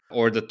Rodger,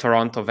 or the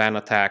Toronto van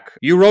attack.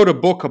 You wrote a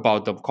book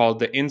about them called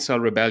The Incel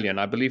Rebellion.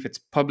 I believe it's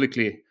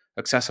publicly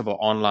accessible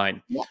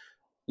online. Yeah.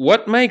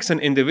 What makes an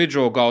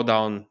individual go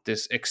down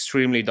this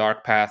extremely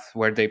dark path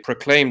where they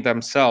proclaim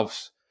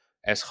themselves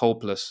as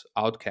hopeless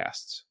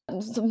outcasts?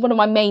 One of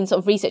my main sort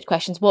of research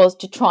questions was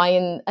to try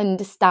and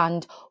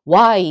understand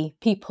why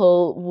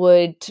people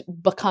would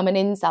become an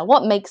incel.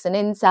 What makes an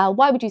incel?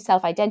 Why would you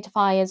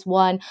self-identify as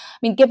one? I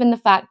mean, given the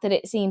fact that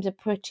it seems a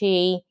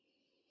pretty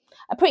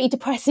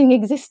depressing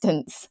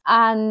existence.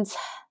 And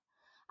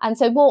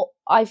so what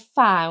I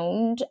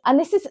found, and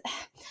this is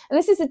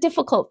a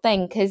difficult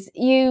thing, because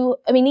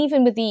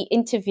even with the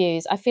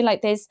interviews, I feel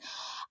like that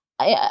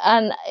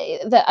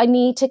I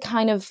need to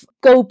kind of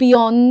go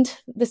beyond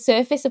the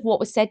surface of what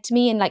was said to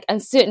me,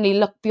 and certainly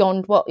look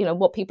beyond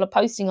what people are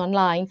posting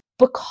online,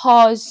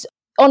 because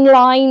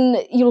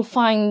online you'll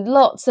find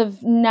lots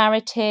of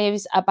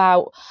narratives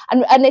about,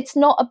 and it's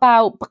not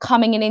about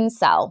becoming an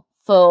incel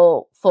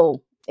for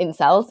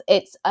incels.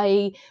 It's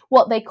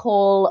what they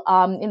call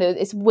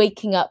it's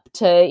waking up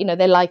to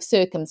their life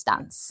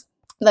circumstance,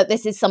 that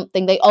this is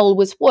something they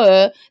always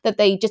were, that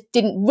they just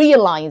didn't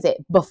realize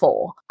it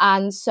before.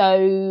 And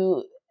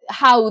so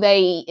how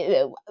I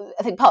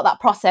think part of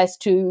that process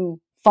to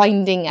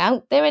finding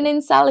out they're an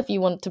incel, if you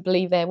want to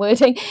believe their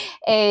wording,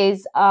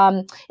 is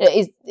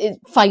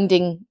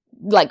finding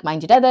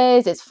like-minded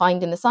others, it's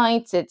finding the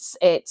sites,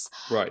 it's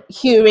right.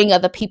 hearing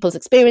other people's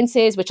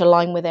experiences which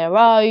align with their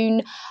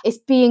own. It's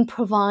being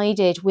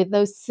provided with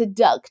those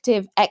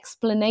seductive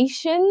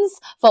explanations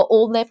for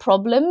all their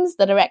problems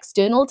that are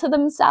external to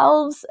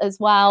themselves as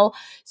well.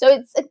 So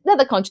it's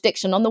another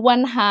contradiction. On the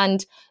one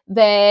hand,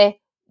 they're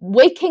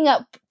waking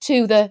up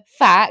to the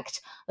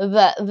fact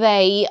that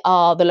they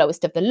are the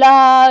lowest of the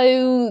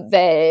low.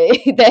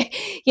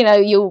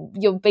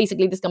 You're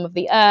basically the scum of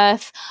the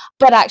earth.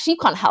 But actually, you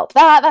can't help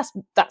that.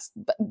 That's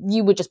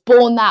you were just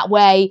born that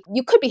way.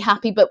 You could be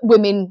happy, but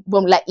women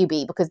won't let you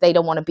be because they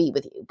don't want to be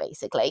with you.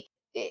 Basically,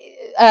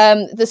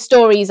 the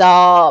stories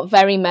are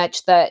very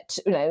much that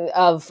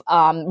of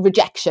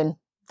rejection.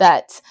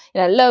 That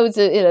loads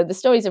of the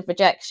stories of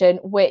rejection,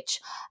 which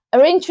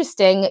are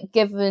interesting,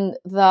 given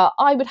that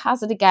I would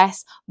hazard a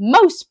guess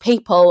most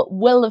people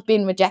will have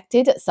been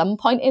rejected at some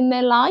point in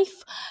their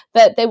life,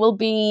 that there will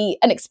be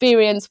an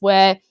experience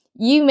where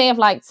you may have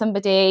liked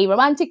somebody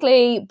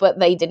romantically, but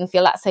they didn't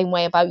feel that same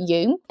way about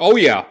you. Oh,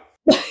 yeah.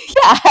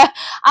 Yeah.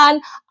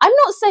 And I'm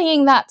not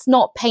saying that's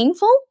not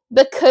painful,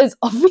 because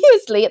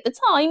obviously at the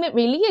time it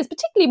really is,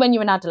 particularly when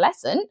you're an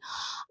adolescent.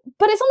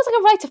 But it's almost like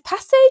a rite of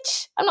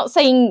passage. I'm not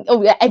saying,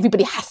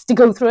 everybody has to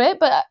go through it,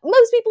 but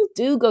most people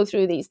do go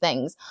through these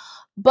things.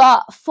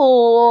 But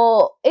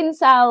for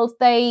incels,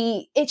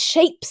 it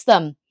shapes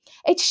them.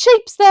 It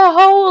shapes their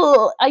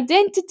whole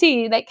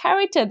identity, their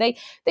character. They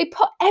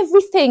put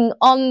everything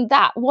on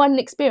that one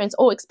experience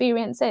or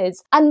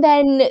experiences, and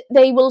then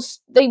they will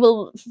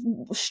struggle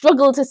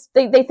to.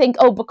 They think,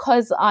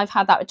 because I've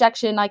had that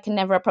rejection, I can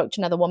never approach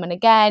another woman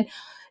again.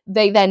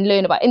 They then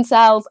learn about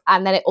incels,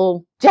 and then it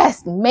all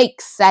just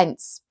makes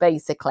sense,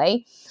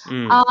 basically.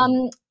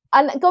 And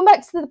going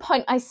back to the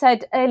point I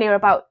said earlier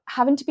about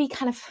having to be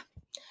kind of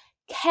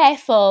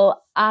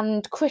careful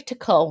and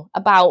critical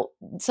about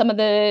some of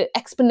the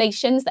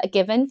explanations that are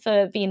given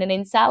for being an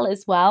incel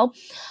as well.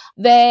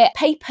 There are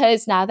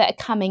papers now that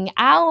are coming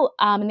out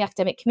in the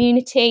academic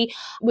community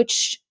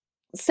which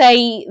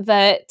say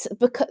that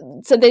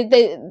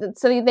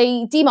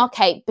they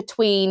demarcate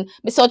between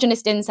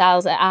misogynist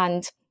incels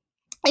and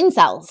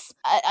incels.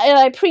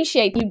 I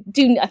appreciate you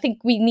do. I think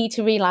we need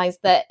to realise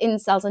that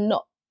incels are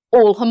not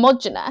all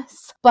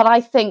homogenous, but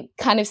I think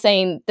kind of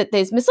saying that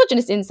there's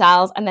misogynist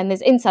incels and then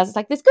there's incels, it's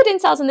like there's good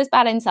incels and there's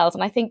bad incels,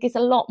 and I think it's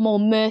a lot more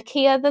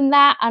murkier than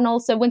that. And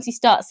also once you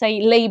start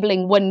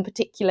labelling one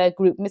particular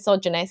group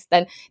misogynist,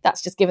 then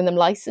that's just giving them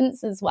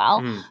license as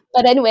well.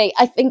 But anyway,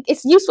 I think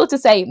it's useful to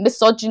say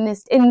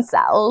misogynist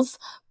incels,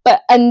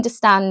 but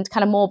understand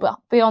kind of more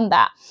beyond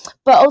that.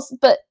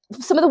 But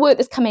some of the work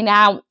that's coming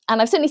out,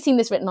 and I've certainly seen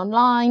this written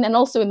online and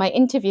also in my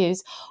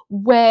interviews,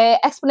 where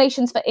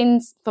explanations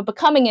for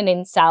becoming an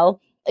incel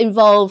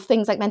involve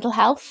things like mental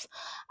health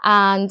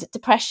and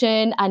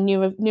depression and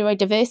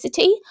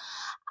neurodiversity.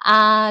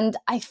 And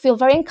I feel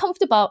very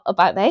uncomfortable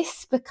about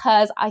this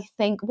because I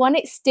think, one,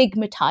 it's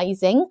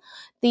stigmatizing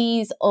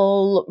these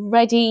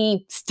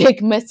already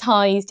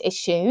stigmatized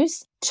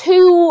issues.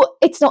 Two,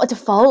 it's not a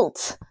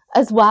default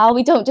as well.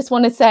 We don't just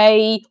want to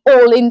say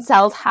all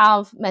incels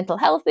have mental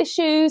health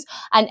issues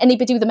and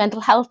anybody with a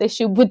mental health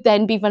issue would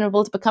then be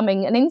vulnerable to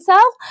becoming an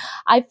incel.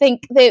 I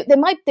think there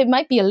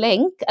might be a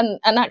link, and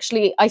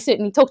actually I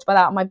certainly talked about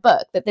that in my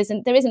book, that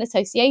there is an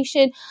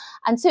association,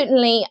 and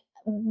certainly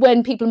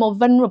when people are more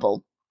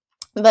vulnerable,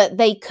 that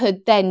they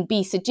could then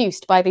be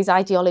seduced by these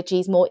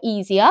ideologies more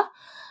easier.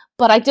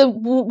 But I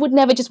would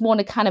never just want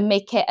to kind of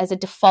make it as a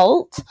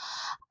default.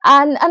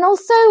 And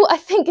also, I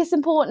think it's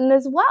important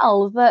as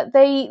well that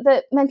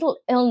that mental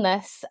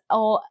illness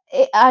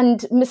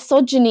and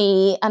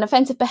misogyny and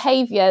offensive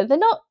behaviour, they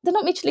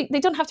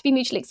don't have to be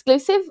mutually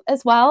exclusive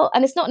as well,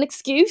 and it's not an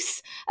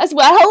excuse as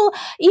well.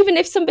 Even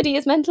if somebody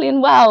is mentally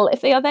unwell, if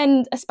they are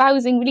then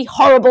espousing really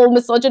horrible,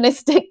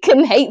 misogynistic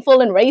and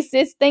hateful and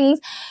racist things,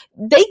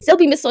 they'd still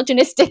be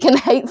misogynistic and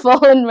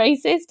hateful and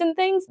racist and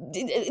things.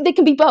 They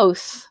can be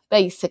both,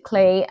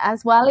 basically,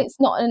 as well. It's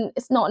not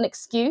an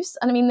excuse.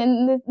 And I mean,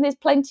 then there's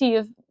plenty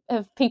of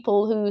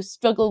people who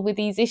struggle with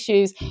these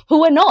issues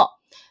who are not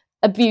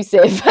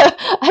abusive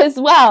as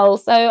well.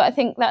 So I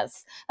think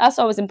that's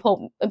always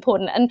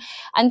important, and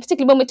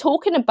particularly when we're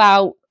talking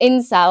about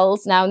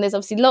incels now, and there's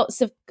obviously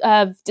lots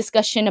of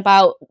discussion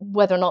about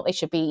whether or not they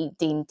should be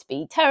deemed to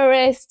be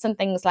terrorists and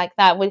things like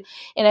that, with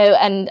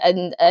and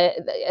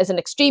as an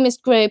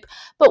extremist group,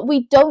 but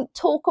we don't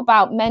talk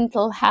about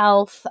mental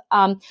health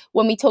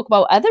when we talk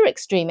about other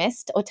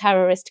extremist or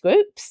terrorist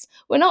groups.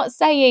 We're not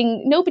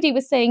saying, nobody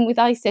was saying with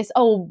ISIS,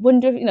 oh,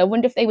 wonder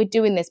if they were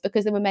doing this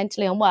because they were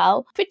mentally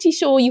unwell. Pretty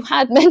sure you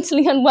had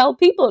mentally unwell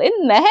people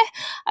in there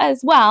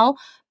as well.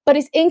 But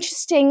it's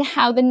interesting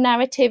how the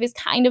narrative is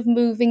kind of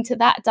moving to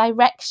that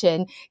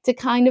direction to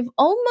kind of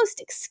almost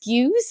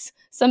excuse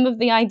some of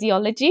the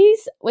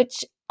ideologies,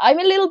 which I'm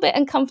a little bit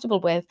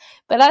uncomfortable with.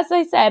 But as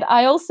I said,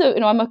 I also,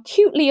 I'm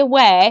acutely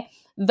aware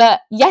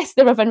that yes,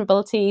 there are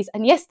vulnerabilities,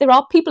 and yes, there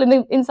are people in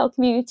the incel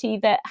community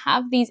that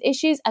have these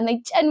issues and they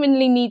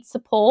genuinely need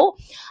support.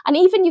 And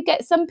even you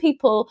get some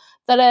people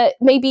that are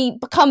maybe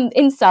become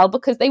incel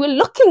because they were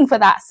looking for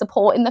that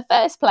support in the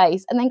first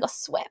place and then got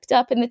swept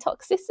up in the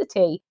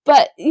toxicity.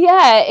 But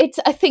yeah,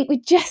 I think we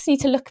just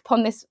need to look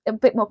upon this a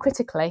bit more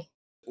critically.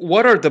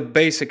 What are the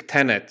basic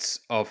tenets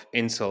of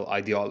incel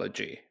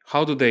ideology?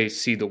 How do they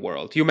see the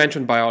world? You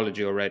mentioned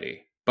biology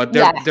already. But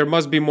there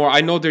must be more. I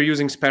know they're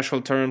using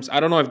special terms. I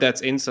don't know if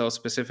that's incel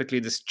specifically,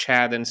 this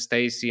Chad and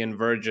Stacy and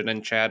Virgin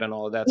and Chad and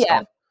all of that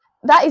stuff.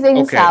 That is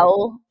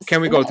incel. Okay.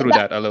 Can we go through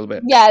that a little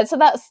bit? Yeah, so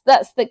that's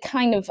the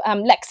kind of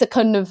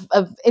lexicon of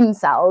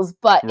incels,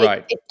 but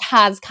right. it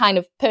has kind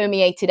of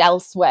permeated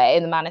elsewhere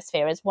in the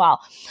manosphere as well.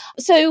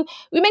 So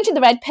we mentioned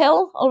the red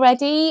pill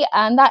already,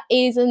 and that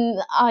is an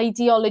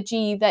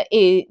ideology that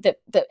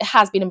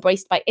has been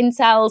embraced by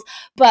incels,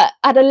 but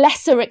at a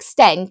lesser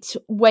extent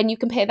when you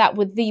compare that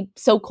with the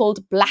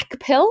so-called black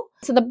pill.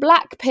 So the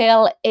black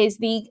pill is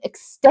the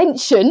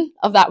extension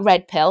of that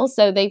red pill.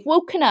 So they've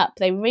woken up,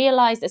 they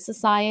realise that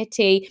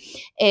society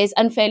is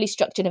unfairly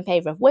structured in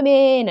favour of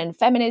women and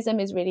feminism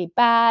is really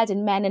bad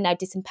and men are now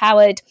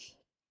disempowered.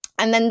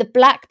 And then the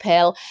black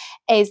pill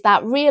is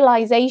that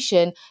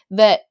realisation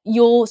that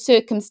your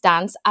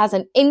circumstance as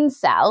an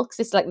incel, because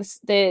it's like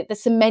the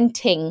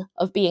cementing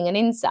of being an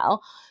incel,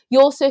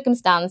 your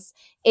circumstance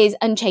is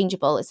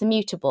unchangeable, it's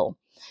immutable.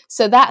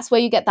 So that's where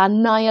you get that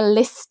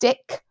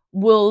nihilistic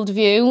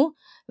worldview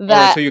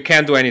that so you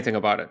can't do anything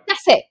about it.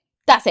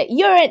 That's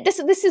it.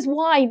 This is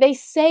why they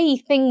say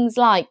things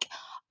like,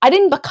 I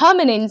didn't become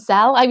an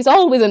incel, I was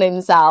always an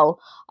incel.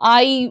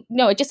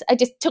 It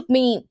just took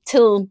me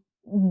till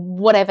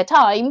whatever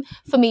time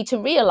for me to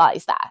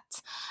realize that.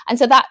 And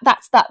so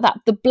that's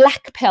the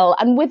black pill.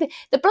 And with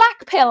the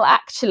black pill,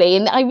 actually,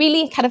 and I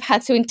really kind of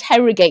had to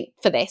interrogate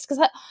for this,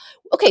 because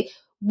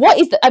what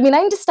is that? I mean, I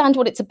understand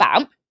what it's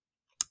about,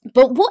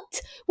 but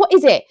what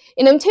is it?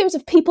 In terms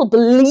of people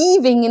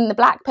believing in the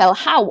black pill,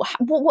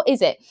 what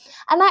is it?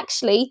 And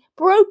actually,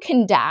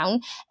 broken down,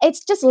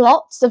 it's just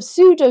lots of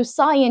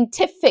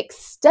pseudoscientific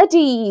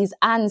studies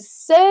and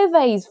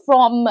surveys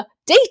from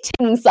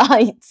dating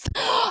sites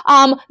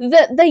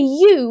that they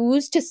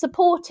use to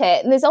support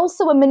it. And there's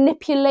also a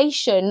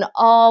manipulation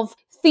of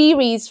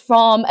theories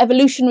from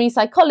evolutionary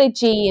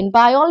psychology and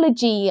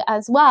biology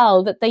as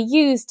well that they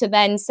use to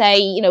then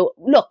say,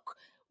 look,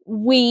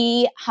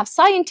 we have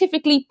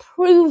scientifically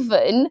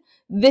proven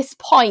this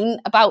point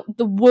about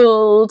the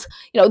world,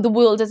 the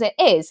world as it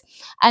is.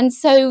 And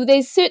so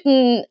there's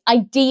certain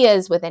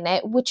ideas within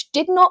it which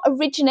did not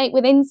originate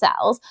with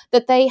incels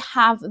that they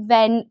have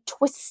then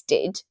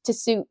twisted to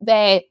suit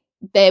their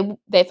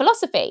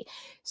philosophy.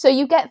 So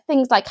you get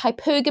things like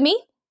hypergamy,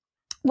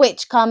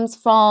 which comes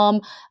from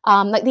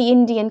like the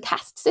Indian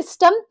caste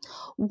system,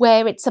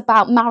 where it's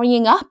about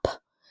marrying up.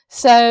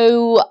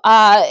 So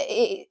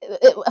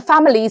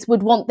families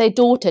would want their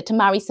daughter to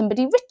marry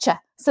somebody richer,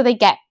 so they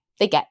get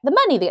the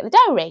money, they get the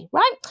dowry,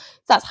 right? So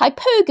that's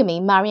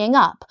hypergamy, marrying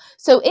up.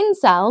 So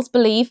incels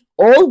believe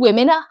all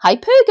women are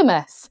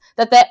hypergamous,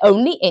 that they're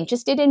only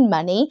interested in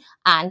money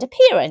and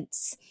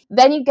appearance.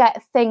 Then you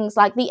get things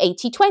like the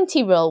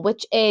 80-20 rule,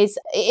 which is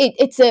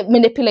it's a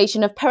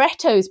manipulation of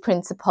Pareto's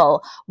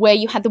principle, where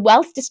you had the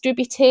wealth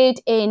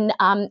distributed in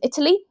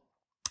Italy.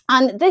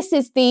 And this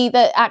is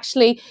that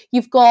actually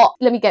you've got,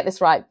 let me get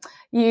this right,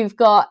 you've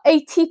got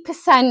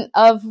 80%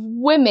 of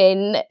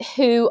women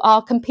who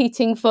are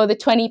competing for the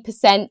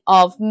 20%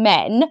 of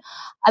men,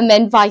 and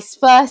then vice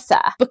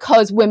versa,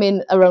 because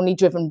women are only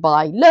driven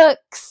by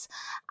looks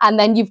And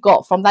then you've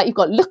got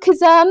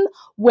lookism,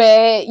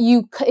 where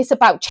it's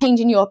about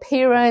changing your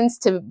appearance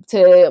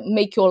to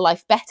make your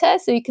life better.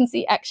 So you can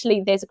see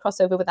actually there's a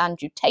crossover with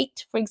Andrew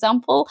Tate, for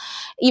example,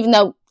 even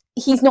though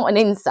he's not an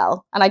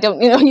incel, and I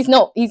don't, he's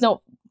not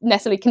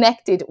necessarily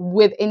connected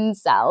with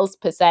incels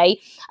per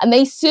se, and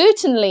they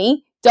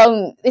certainly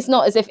don't. It's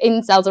not as if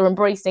incels are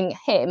embracing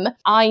him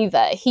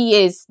either. He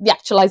is the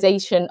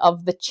actualization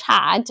of the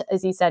Chad,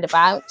 as he said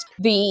about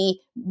the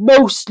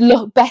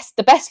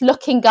best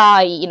looking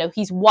guy.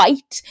 He's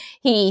white,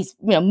 he's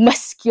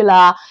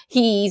muscular,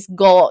 he's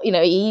got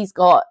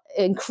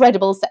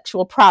incredible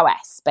sexual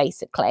prowess,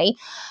 basically.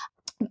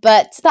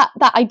 But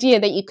that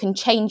idea that you can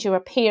change your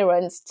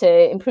appearance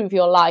to improve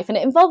your life, and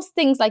it involves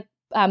things like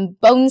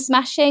bone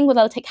smashing, where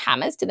they'll take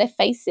hammers to their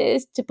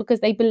faces because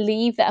they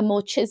believe that a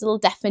more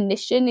chiseled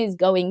definition is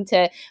going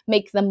to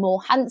make them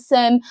more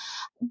handsome.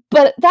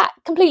 But that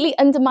completely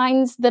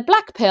undermines the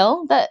black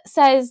pill that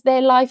says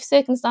their life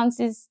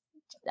circumstances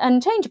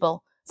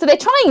unchangeable. So they're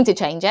trying to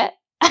change it.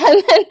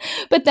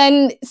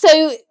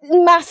 So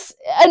mass,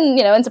 and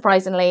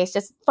unsurprisingly, it's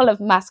just full of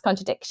mass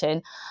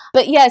contradiction.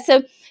 But yeah,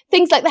 so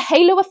things like the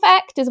halo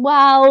effect as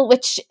well,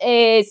 which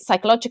is a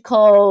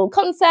psychological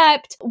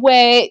concept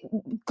where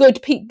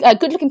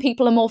good-looking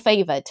people are more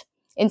favoured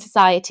in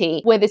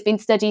society, where there's been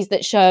studies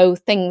that show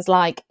things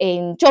like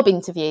in job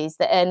interviews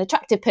that an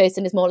attractive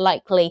person is more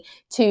likely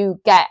to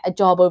get a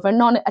job over a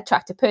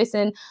non-attractive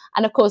person.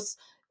 And of course,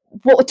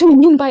 what do we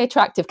mean by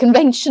attractive?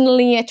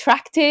 Conventionally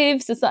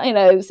attractive,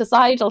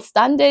 societal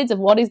standards of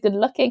what is good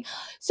looking.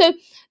 So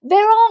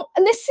there are,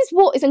 and this is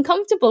what is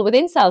uncomfortable with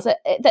incels,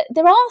 that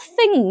there are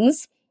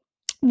things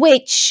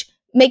which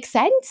make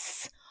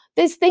sense.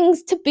 There's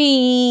things to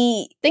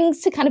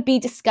kind of be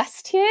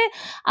discussed here.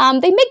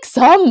 They make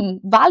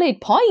some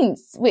valid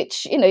points,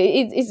 which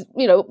it's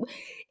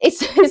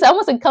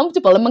almost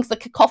uncomfortable amongst the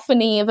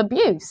cacophony of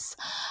abuse.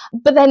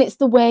 But then it's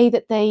the way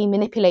that they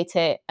manipulate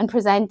it and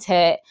present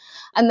it,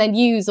 and then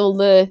use all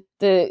the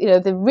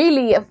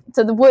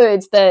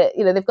words that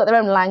they've got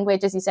their own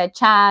language, as you said,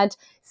 Chad,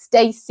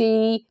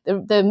 Stacey,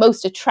 the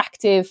most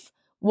attractive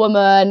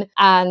woman,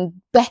 and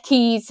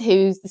Becky's,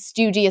 who's the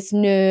studious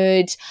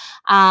nerd,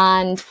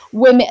 and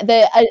women.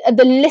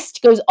 The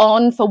list goes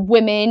on for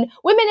women.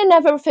 Women are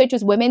never referred to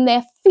as women;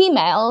 they're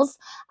females.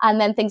 And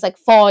then things like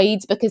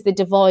foids, because they're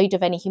devoid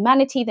of any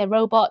humanity, they're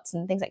robots,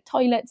 and things like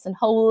toilets and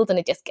holes, and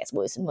it just gets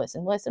worse and worse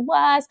and worse and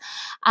worse.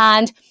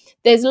 And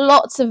there's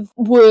lots of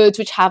words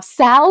which have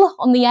cell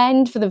on the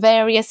end for the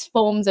various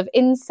forms of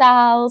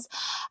incels.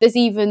 There's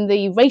even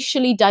the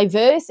racially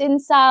diverse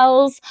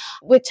incels,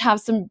 which have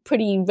some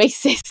pretty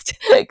racist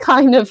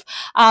kind of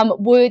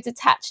words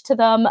attached to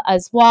them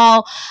as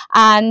well.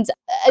 And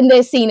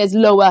they're seen as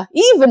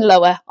even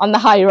lower on the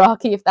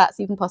hierarchy, if that's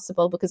even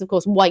possible, because of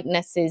course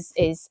whiteness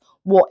is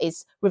what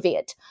is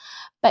revered.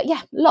 But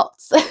yeah,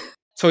 lots.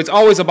 So it's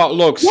always about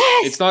looks.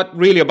 Yes. It's not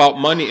really about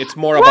money. It's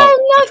more about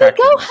they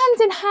go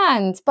hand in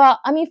hand. But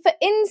I mean, for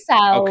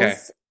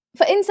incels,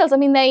 I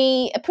mean,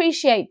 they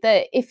appreciate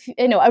that if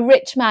a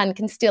rich man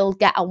can still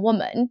get a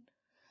woman.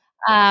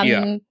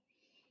 But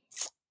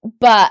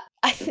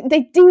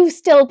they do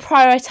still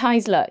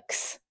prioritize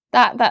looks.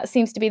 That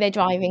seems to be their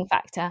driving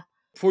factor.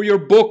 For your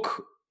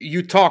book,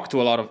 you talk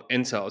to a lot of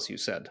incels, you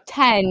said.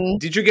 10.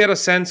 Did you get a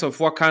sense of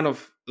what kind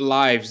of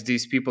lives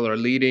these people are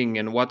leading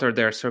and what are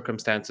their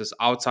circumstances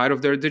outside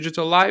of their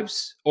digital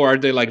lives? Or are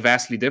they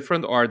vastly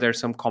different, or are there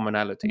some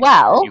commonalities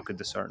you could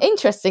discern?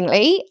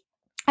 Interestingly,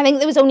 I think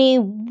there was only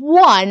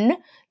one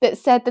that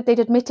said that they'd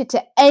admitted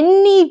to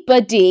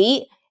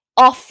anybody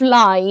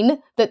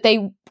offline that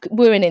they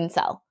were an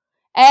incel.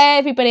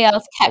 Everybody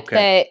else kept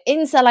their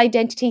incel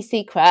identity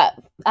secret,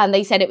 and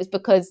they said it was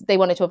because they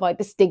wanted to avoid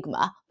the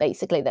stigma,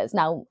 basically, that's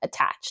now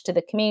attached to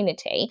the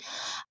community.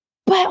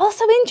 But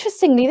also,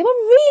 interestingly, they were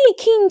really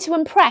keen to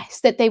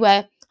impress that they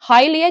were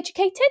highly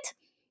educated,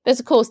 because,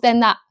 of course,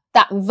 then that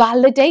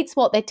validates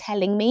what they're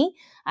telling me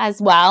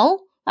as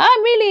well.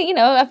 I'm really,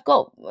 I've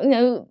got,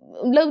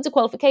 loads of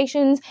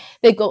qualifications.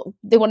 They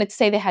wanted to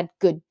say they had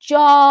good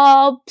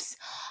jobs.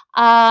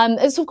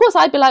 And so, of course,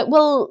 I'd be like,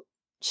 well,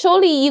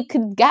 surely you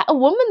could get a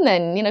woman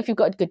then, if you've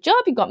got a good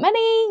job, you've got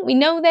money, we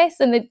know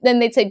this. And then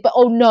they'd say, but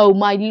oh no,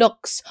 my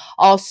looks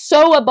are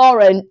so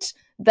abhorrent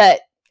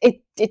that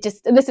it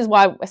just, and this is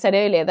why I said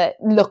earlier that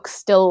looks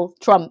still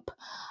trump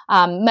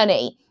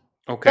money.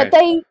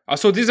 Okay. But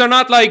so these are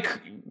not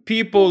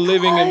people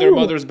living in their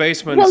mother's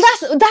basements.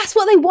 Well, that's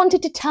what they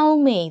wanted to tell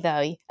me,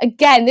 though.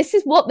 Again, this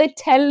is what they're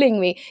telling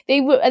me.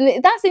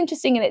 And that's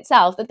interesting in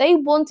itself, that they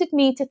wanted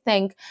me to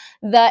think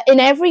that in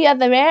every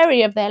other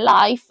area of their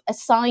life,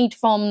 aside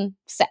from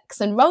sex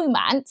and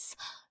romance,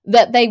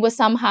 that they were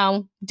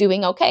somehow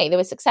doing okay. They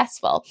were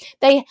successful.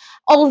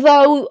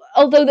 Although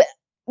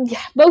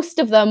most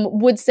of them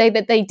would say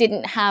that they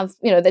didn't have,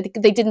 that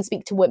they didn't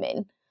speak to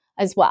women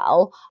as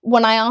well.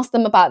 When I asked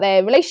them about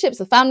their relationships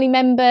with family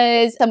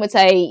members, some would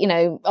say,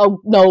 oh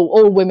no,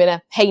 all women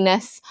are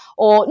heinous,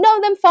 or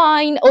no, them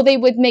fine, or they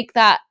would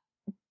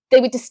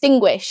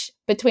distinguish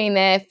between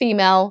their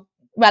female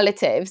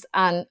relatives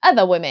and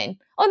other women.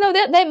 oh no,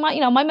 they might,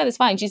 my mother's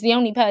fine. She's the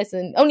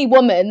only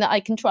woman that I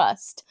can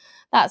trust,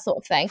 that sort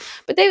of thing.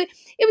 But it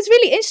was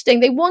really interesting.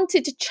 They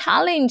wanted to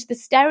challenge the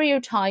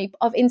stereotype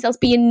of incels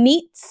being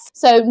neats.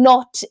 So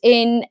not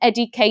in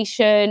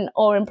education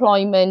or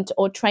employment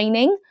or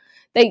training.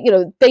 They,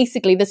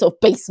 basically the sort of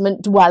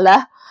basement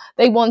dweller.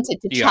 They wanted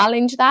to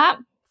challenge that.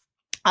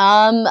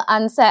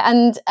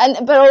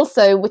 But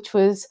also, which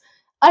was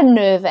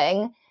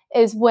unnerving,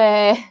 is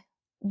where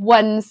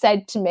one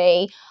said to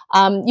me,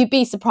 you'd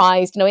be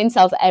surprised,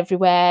 incels are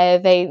everywhere.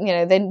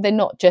 They're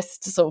not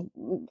just sort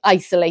of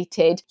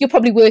isolated. You're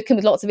probably working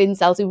with lots of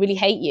incels who really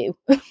hate you,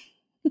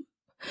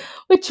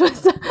 which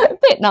was a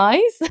bit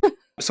nice.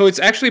 So it's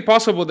actually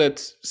possible that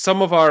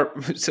some of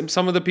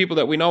the people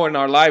that we know in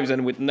our lives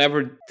and would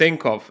never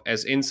think of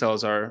as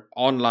incels are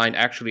online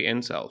actually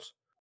incels.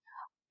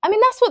 I mean,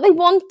 that's what they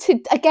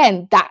wanted.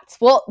 Again, that's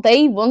what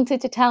they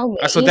wanted to tell me.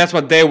 So that's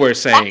what they were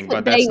saying,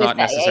 but that's not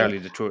necessarily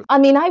the truth. I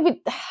mean,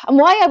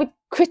 why I would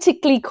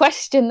critically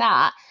question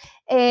that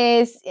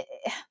is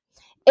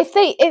if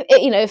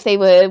they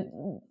were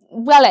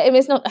well, I mean,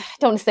 it's not, I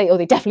don't want to say,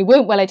 they definitely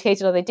weren't well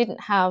educated or they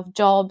didn't have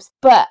jobs.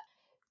 But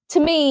to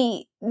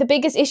me, the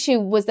biggest issue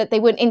was that they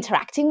weren't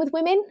interacting with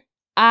women.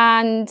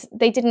 And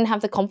they didn't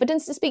have the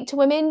confidence to speak to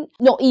women,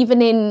 not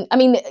even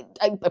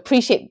I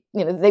appreciate,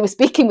 they were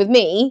speaking with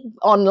me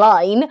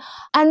online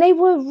and they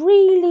were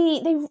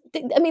really,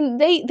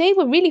 they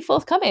were really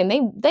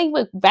forthcoming. They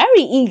were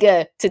very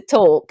eager to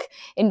talk.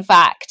 In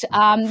fact,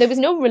 there was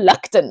no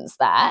reluctance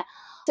there.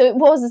 So it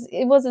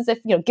was as if,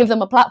 give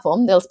them a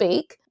platform, they'll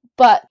speak.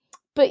 But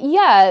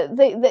yeah,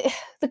 the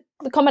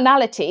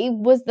commonality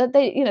was that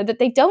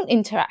they don't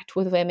interact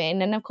with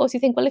women. And of course you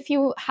think, well, if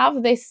you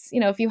have this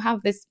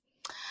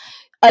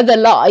other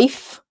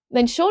life,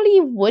 then surely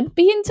you would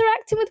be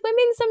interacting with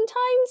women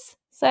sometimes.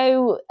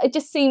 So it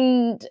just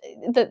seemed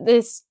that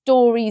the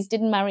stories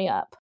didn't marry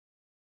up.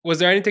 Was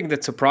there anything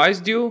that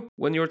surprised you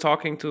when you were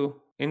talking to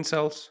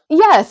incels?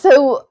 Yeah,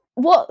 so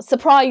what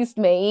surprised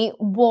me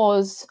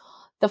was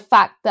the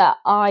fact that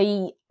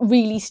I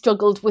really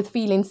struggled with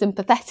feeling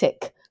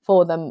sympathetic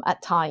for them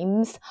at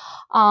times.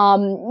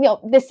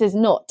 This is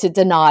not to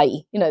deny,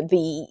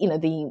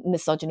 the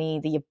misogyny,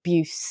 the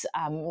abuse,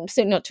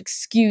 so not to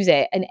excuse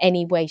it in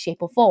any way,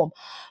 shape, or form.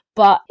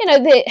 But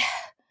they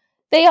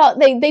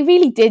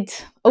really did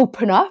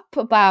open up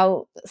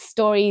about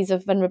stories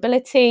of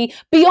vulnerability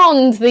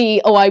beyond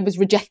I was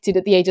rejected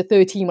at the age of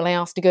 13 when I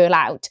asked a girl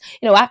out.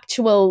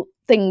 Actual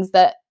things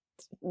that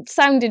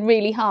sounded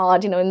really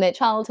hard, in their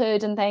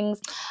childhood and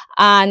things,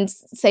 and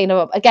saying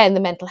again the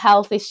mental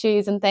health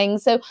issues and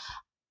things. So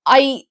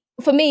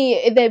for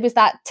me, there was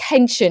that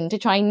tension to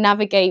try and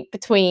navigate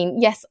between,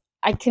 yes,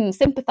 I can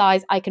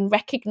sympathize, I can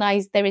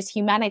recognize there is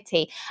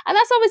humanity. And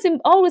that's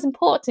always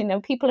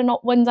important. People are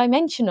not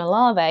one-dimensional,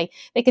 are they?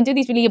 They can do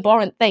these really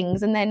abhorrent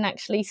things and then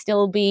actually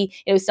still be,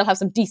 still have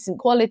some decent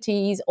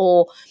qualities,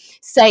 or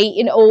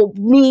say, or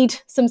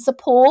need some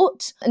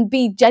support and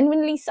be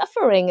genuinely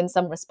suffering in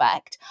some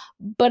respect.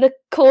 But of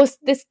course,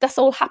 that's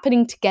all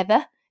happening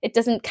together. It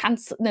doesn't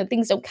cancel,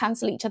 things don't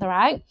cancel each other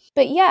out.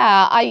 But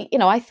yeah, I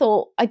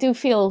did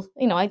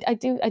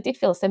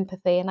feel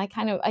sympathy, and I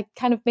kind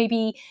of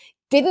maybe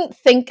didn't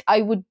think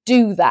I would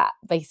do that,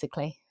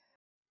 basically.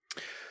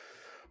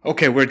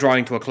 Okay, we're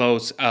drawing to a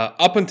close.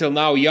 Up until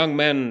now, young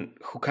men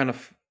who kind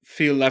of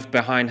feel left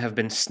behind have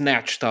been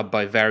snatched up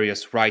by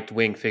various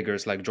right-wing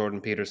figures like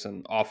Jordan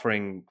Peterson,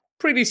 offering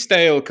pretty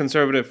stale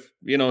conservative,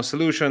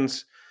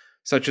 solutions,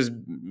 such as,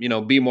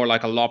 be more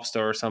like a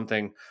lobster or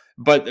something.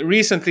 But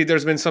recently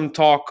there's been some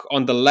talk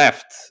on the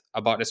left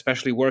about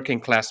especially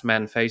working class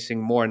men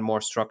facing more and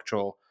more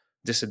structural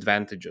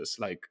disadvantages.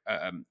 Like,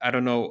 I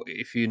don't know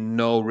if you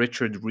know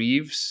Richard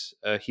Reeves.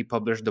 He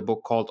published a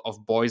book called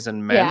Of Boys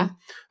and Men. Yeah.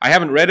 I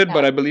haven't read it,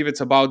 but I believe it's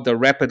about the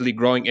rapidly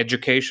growing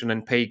education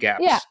and pay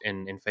gaps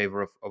in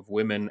favor of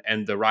women,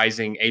 and the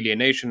rising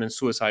alienation and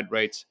suicide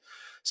rates,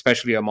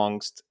 especially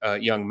amongst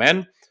young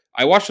men.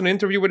 I watched an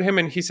interview with him,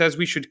 and he says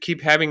we should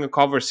keep having a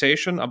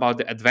conversation about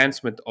the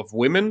advancement of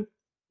women,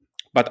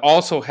 but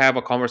also have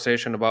a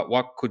conversation about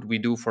what could we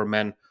do for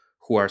men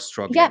who are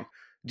struggling. Yeah.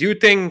 Do you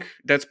think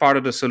that's part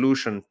of the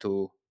solution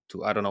to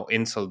I don't know,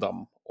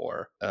 inceldom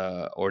or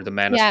the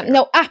manosphere? Yeah,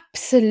 no,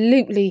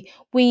 absolutely.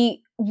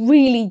 We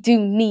really do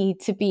need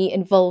to be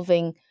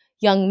involving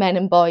young men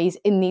and boys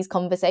in these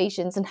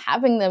conversations and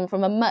having them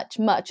from a much,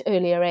 much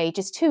earlier age.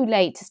 It's too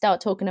late to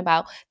start talking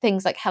about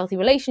things like healthy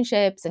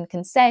relationships and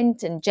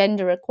consent and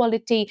gender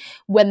equality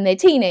when they're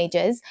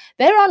teenagers.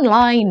 They're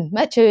online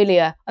much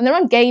earlier, and they're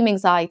on gaming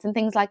sites and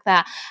things like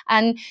that.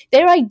 And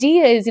their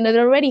ideas,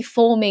 they're already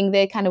forming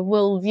their kind of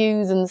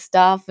worldviews and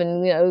stuff,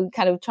 and,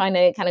 kind of trying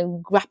to kind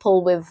of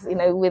grapple with,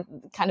 with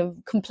kind of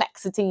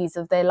complexities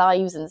of their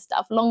lives and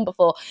stuff long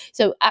before.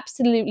 So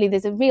absolutely,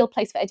 there's a real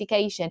place for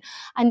education.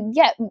 And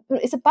yet,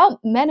 it's about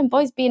men and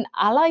boys being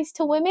allies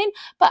to women,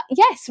 but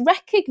yes,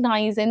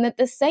 recognizing that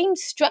the same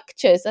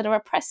structures that are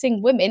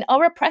oppressing women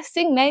are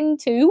oppressing men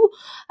too,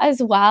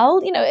 as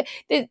well.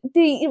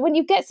 When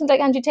you get something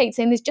like Andrew Tate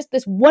saying there's just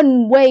this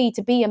one way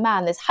to be a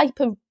man, this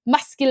hyper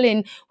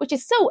masculine, which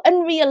is so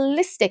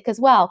unrealistic as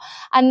well.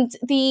 And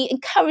the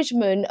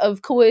encouragement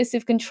of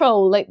coercive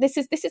control, like this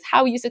is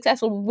how you're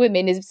successful with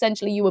women, is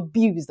essentially you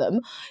abuse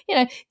them.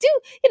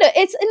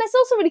 It's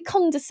also really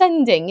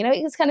condescending.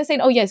 It's kind of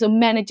saying, oh yeah, so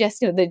men are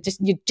just,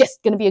 you're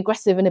just going to be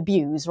aggressive and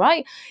abuse,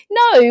 right?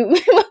 No,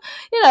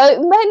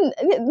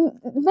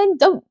 men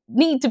don't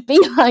need to be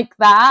like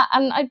that.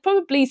 And I'd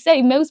probably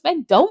say most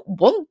men don't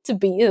want to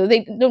be,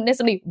 they don't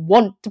necessarily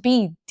want to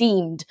be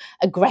deemed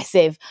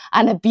aggressive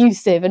and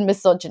abusive and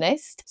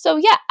misogynist. So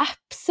yeah,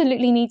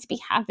 absolutely need to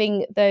be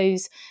having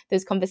those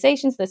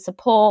conversations, the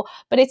support.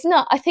 But it's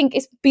not, I think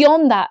it's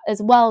beyond that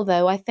as well,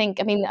 though. I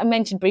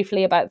mentioned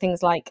briefly about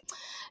things like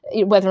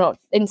whether or not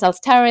incels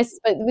terrorists,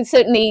 but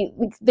certainly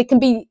there can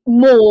be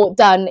more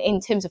done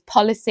in terms of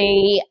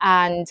policy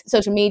and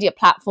social media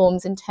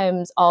platforms in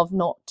terms of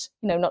not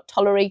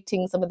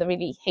tolerating some of the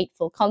really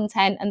hateful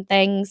content and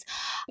things,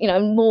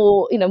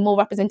 more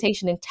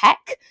representation in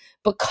tech,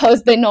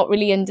 because they're not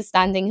really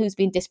understanding who's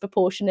been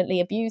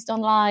disproportionately abused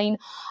online.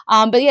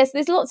 But yes,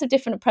 there's lots of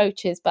different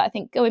approaches. But I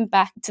think going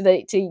back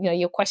to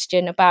your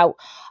question about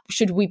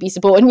should we be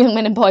supporting young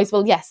men and boys?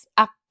 Well, yes,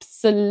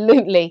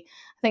 absolutely.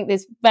 I think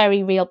there's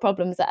very real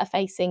problems that are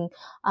facing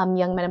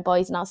young men and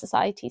boys in our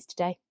societies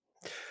today.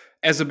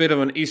 As a bit of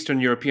an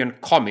Eastern European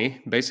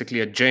commie,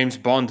 basically a James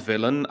Bond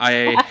villain,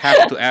 I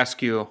have to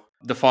ask you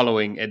the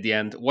following at the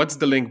end. What's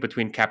the link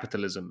between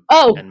capitalism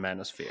and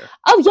Manosphere?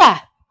 Oh, yeah.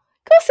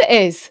 Of course it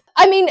is.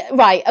 I mean,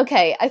 right,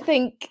 okay. I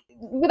think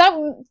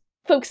without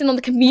focusing on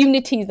the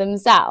communities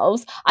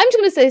themselves, I'm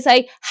just going to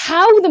say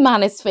how the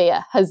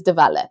Manosphere has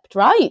developed,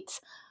 right?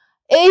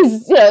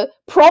 Is,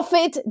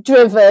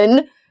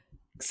 profit-driven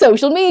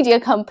social media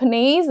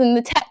companies and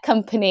the tech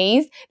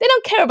companies. They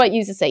don't care about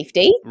user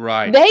safety.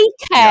 Right. They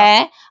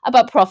care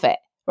about profit,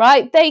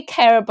 right? They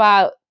care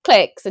about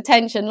clicks,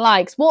 attention,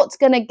 likes, what's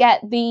going to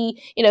get the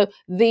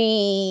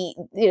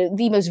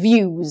most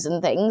views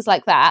and things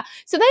like that.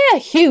 So they're a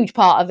huge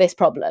part of this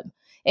problem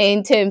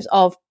in terms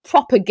of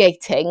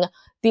propagating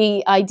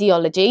the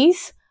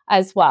ideologies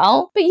as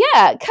well. But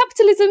yeah,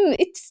 capitalism,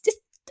 it's just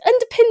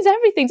underpins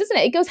everything, doesn't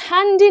it? It goes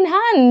hand in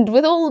hand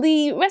with all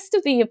the rest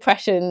of the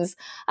oppressions.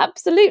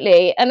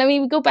 Absolutely. And I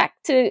mean, we go back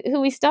to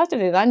who we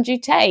started with, Andrew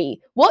Tate.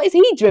 What is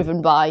he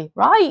driven by,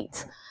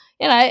 right?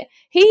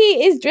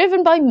 He is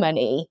driven by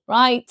money,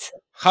 right?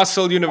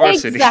 Hustle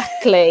University.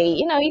 Exactly.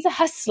 He's a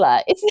hustler.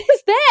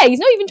 It's there. He's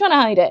not even trying to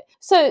hide it.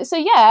 So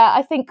yeah,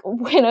 I think,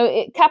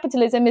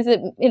 capitalism is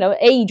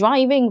a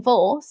driving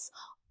force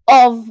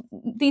of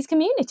these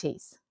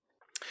communities.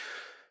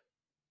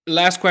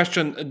 Last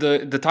question.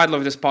 The title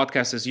of this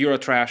podcast is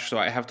Eurotrash, so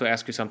I have to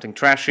ask you something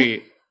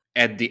trashy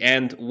at the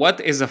end. What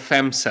is a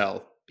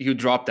femcel? You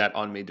dropped that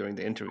on me during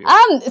the interview.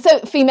 So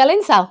female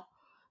incel,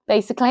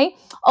 basically.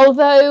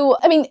 Although,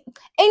 I mean,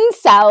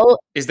 incel...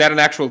 Is that an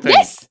actual thing?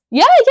 Yes.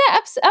 Yeah,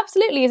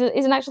 absolutely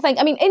is an actual thing.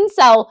 I mean,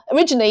 incel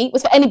originally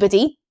was for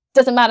anybody,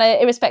 doesn't matter,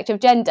 irrespective of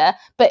gender,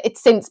 but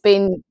it's since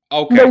been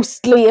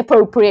mostly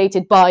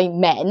appropriated by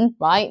men,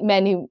 right?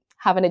 Men who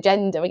have an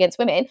agenda against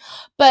women.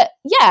 But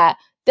yeah,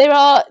 there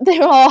are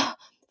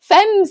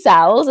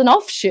femcels, an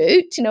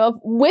offshoot, of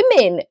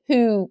women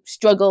who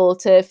struggle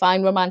to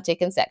find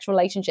romantic and sexual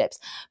relationships,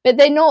 but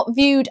they're not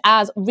viewed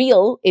as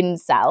real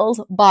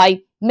incels by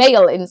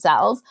male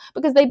incels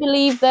because they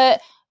believe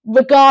that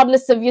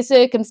regardless of your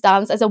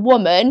circumstance as a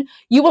woman,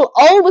 you will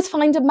always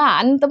find a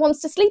man that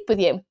wants to sleep with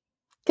you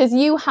because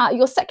you have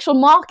your sexual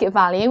market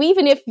value,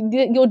 even if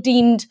you're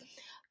deemed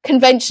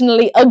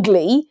conventionally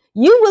ugly,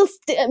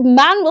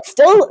 man will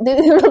still be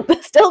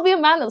a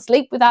man that'll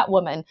sleep with that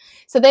woman.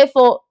 So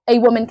therefore, a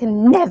woman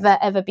can never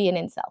ever be an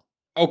incel.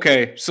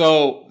 Okay,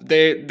 so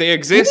they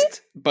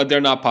exist, but they're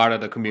not part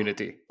of the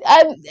community.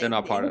 They're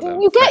not part of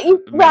them. You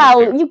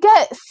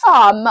get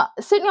some,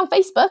 certainly on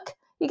Facebook,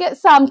 you get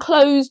some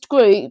closed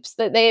groups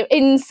that they're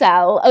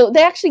incel. Oh,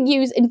 they actually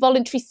use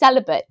involuntary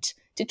celibate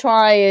to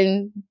try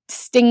and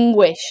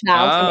distinguish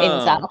now from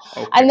incel.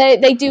 Okay. And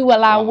they do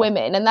allow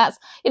women. And that's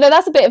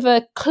a bit of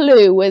a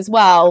clue as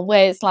well,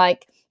 where it's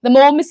like the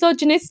more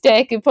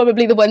misogynistic are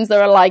probably the ones that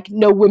are like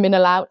no women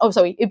allowed. Oh,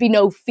 sorry, it'd be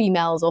no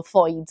females or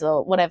foids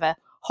or whatever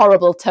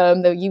horrible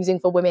term they're using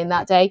for women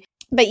that day.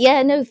 But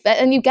yeah, no,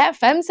 and you get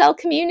femcel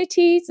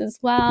communities as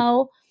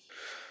well.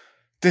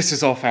 This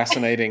is all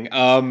fascinating.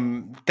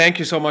 Thank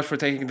you so much for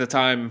taking the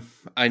time.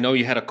 I know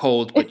you had a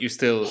cold, but you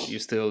still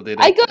did it.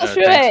 I got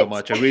through thanks it. so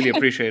much. I really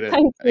appreciate it.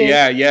 Thank you.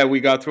 Yeah,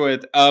 we got through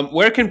it.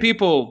 Where can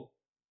people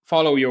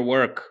follow your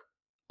work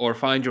or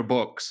find your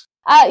books?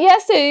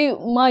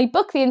 So my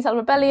book, The Incel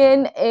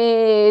Rebellion,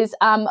 is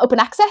open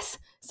access.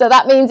 So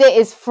that means it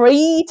is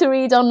free to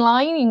read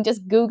online. You can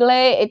just Google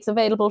it. It's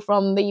available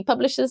from the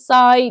publisher's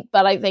site.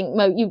 But I think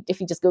if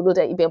you just Googled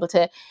it, you'd be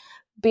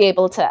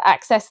able to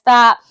access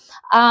that.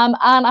 And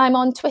I'm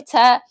on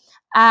Twitter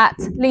at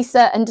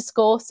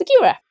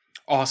Lisa_Sugiura.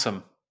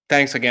 Awesome.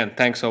 Thanks again.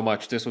 Thanks so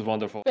much. This was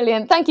wonderful.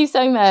 Brilliant. Thank you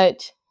so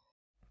much.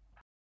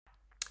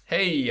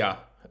 Hey,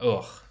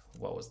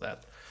 what was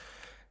that?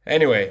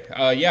 Anyway,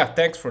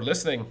 thanks for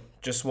listening.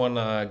 Just want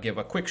to give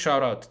a quick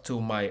shout out to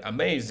my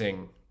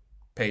amazing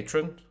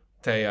patron,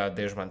 Teja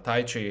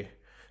Dejmantaichi.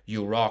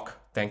 You rock.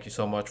 Thank you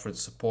so much for the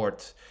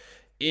support.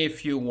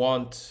 If you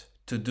want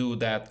to do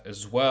that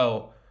as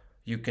well,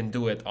 you can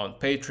do it on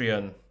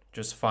Patreon.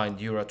 Just find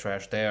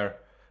Eurotrash there,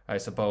 I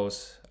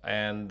suppose.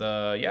 And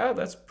yeah,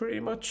 that's pretty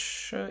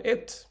much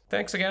it.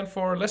 Thanks again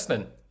for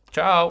listening.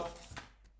 Ciao.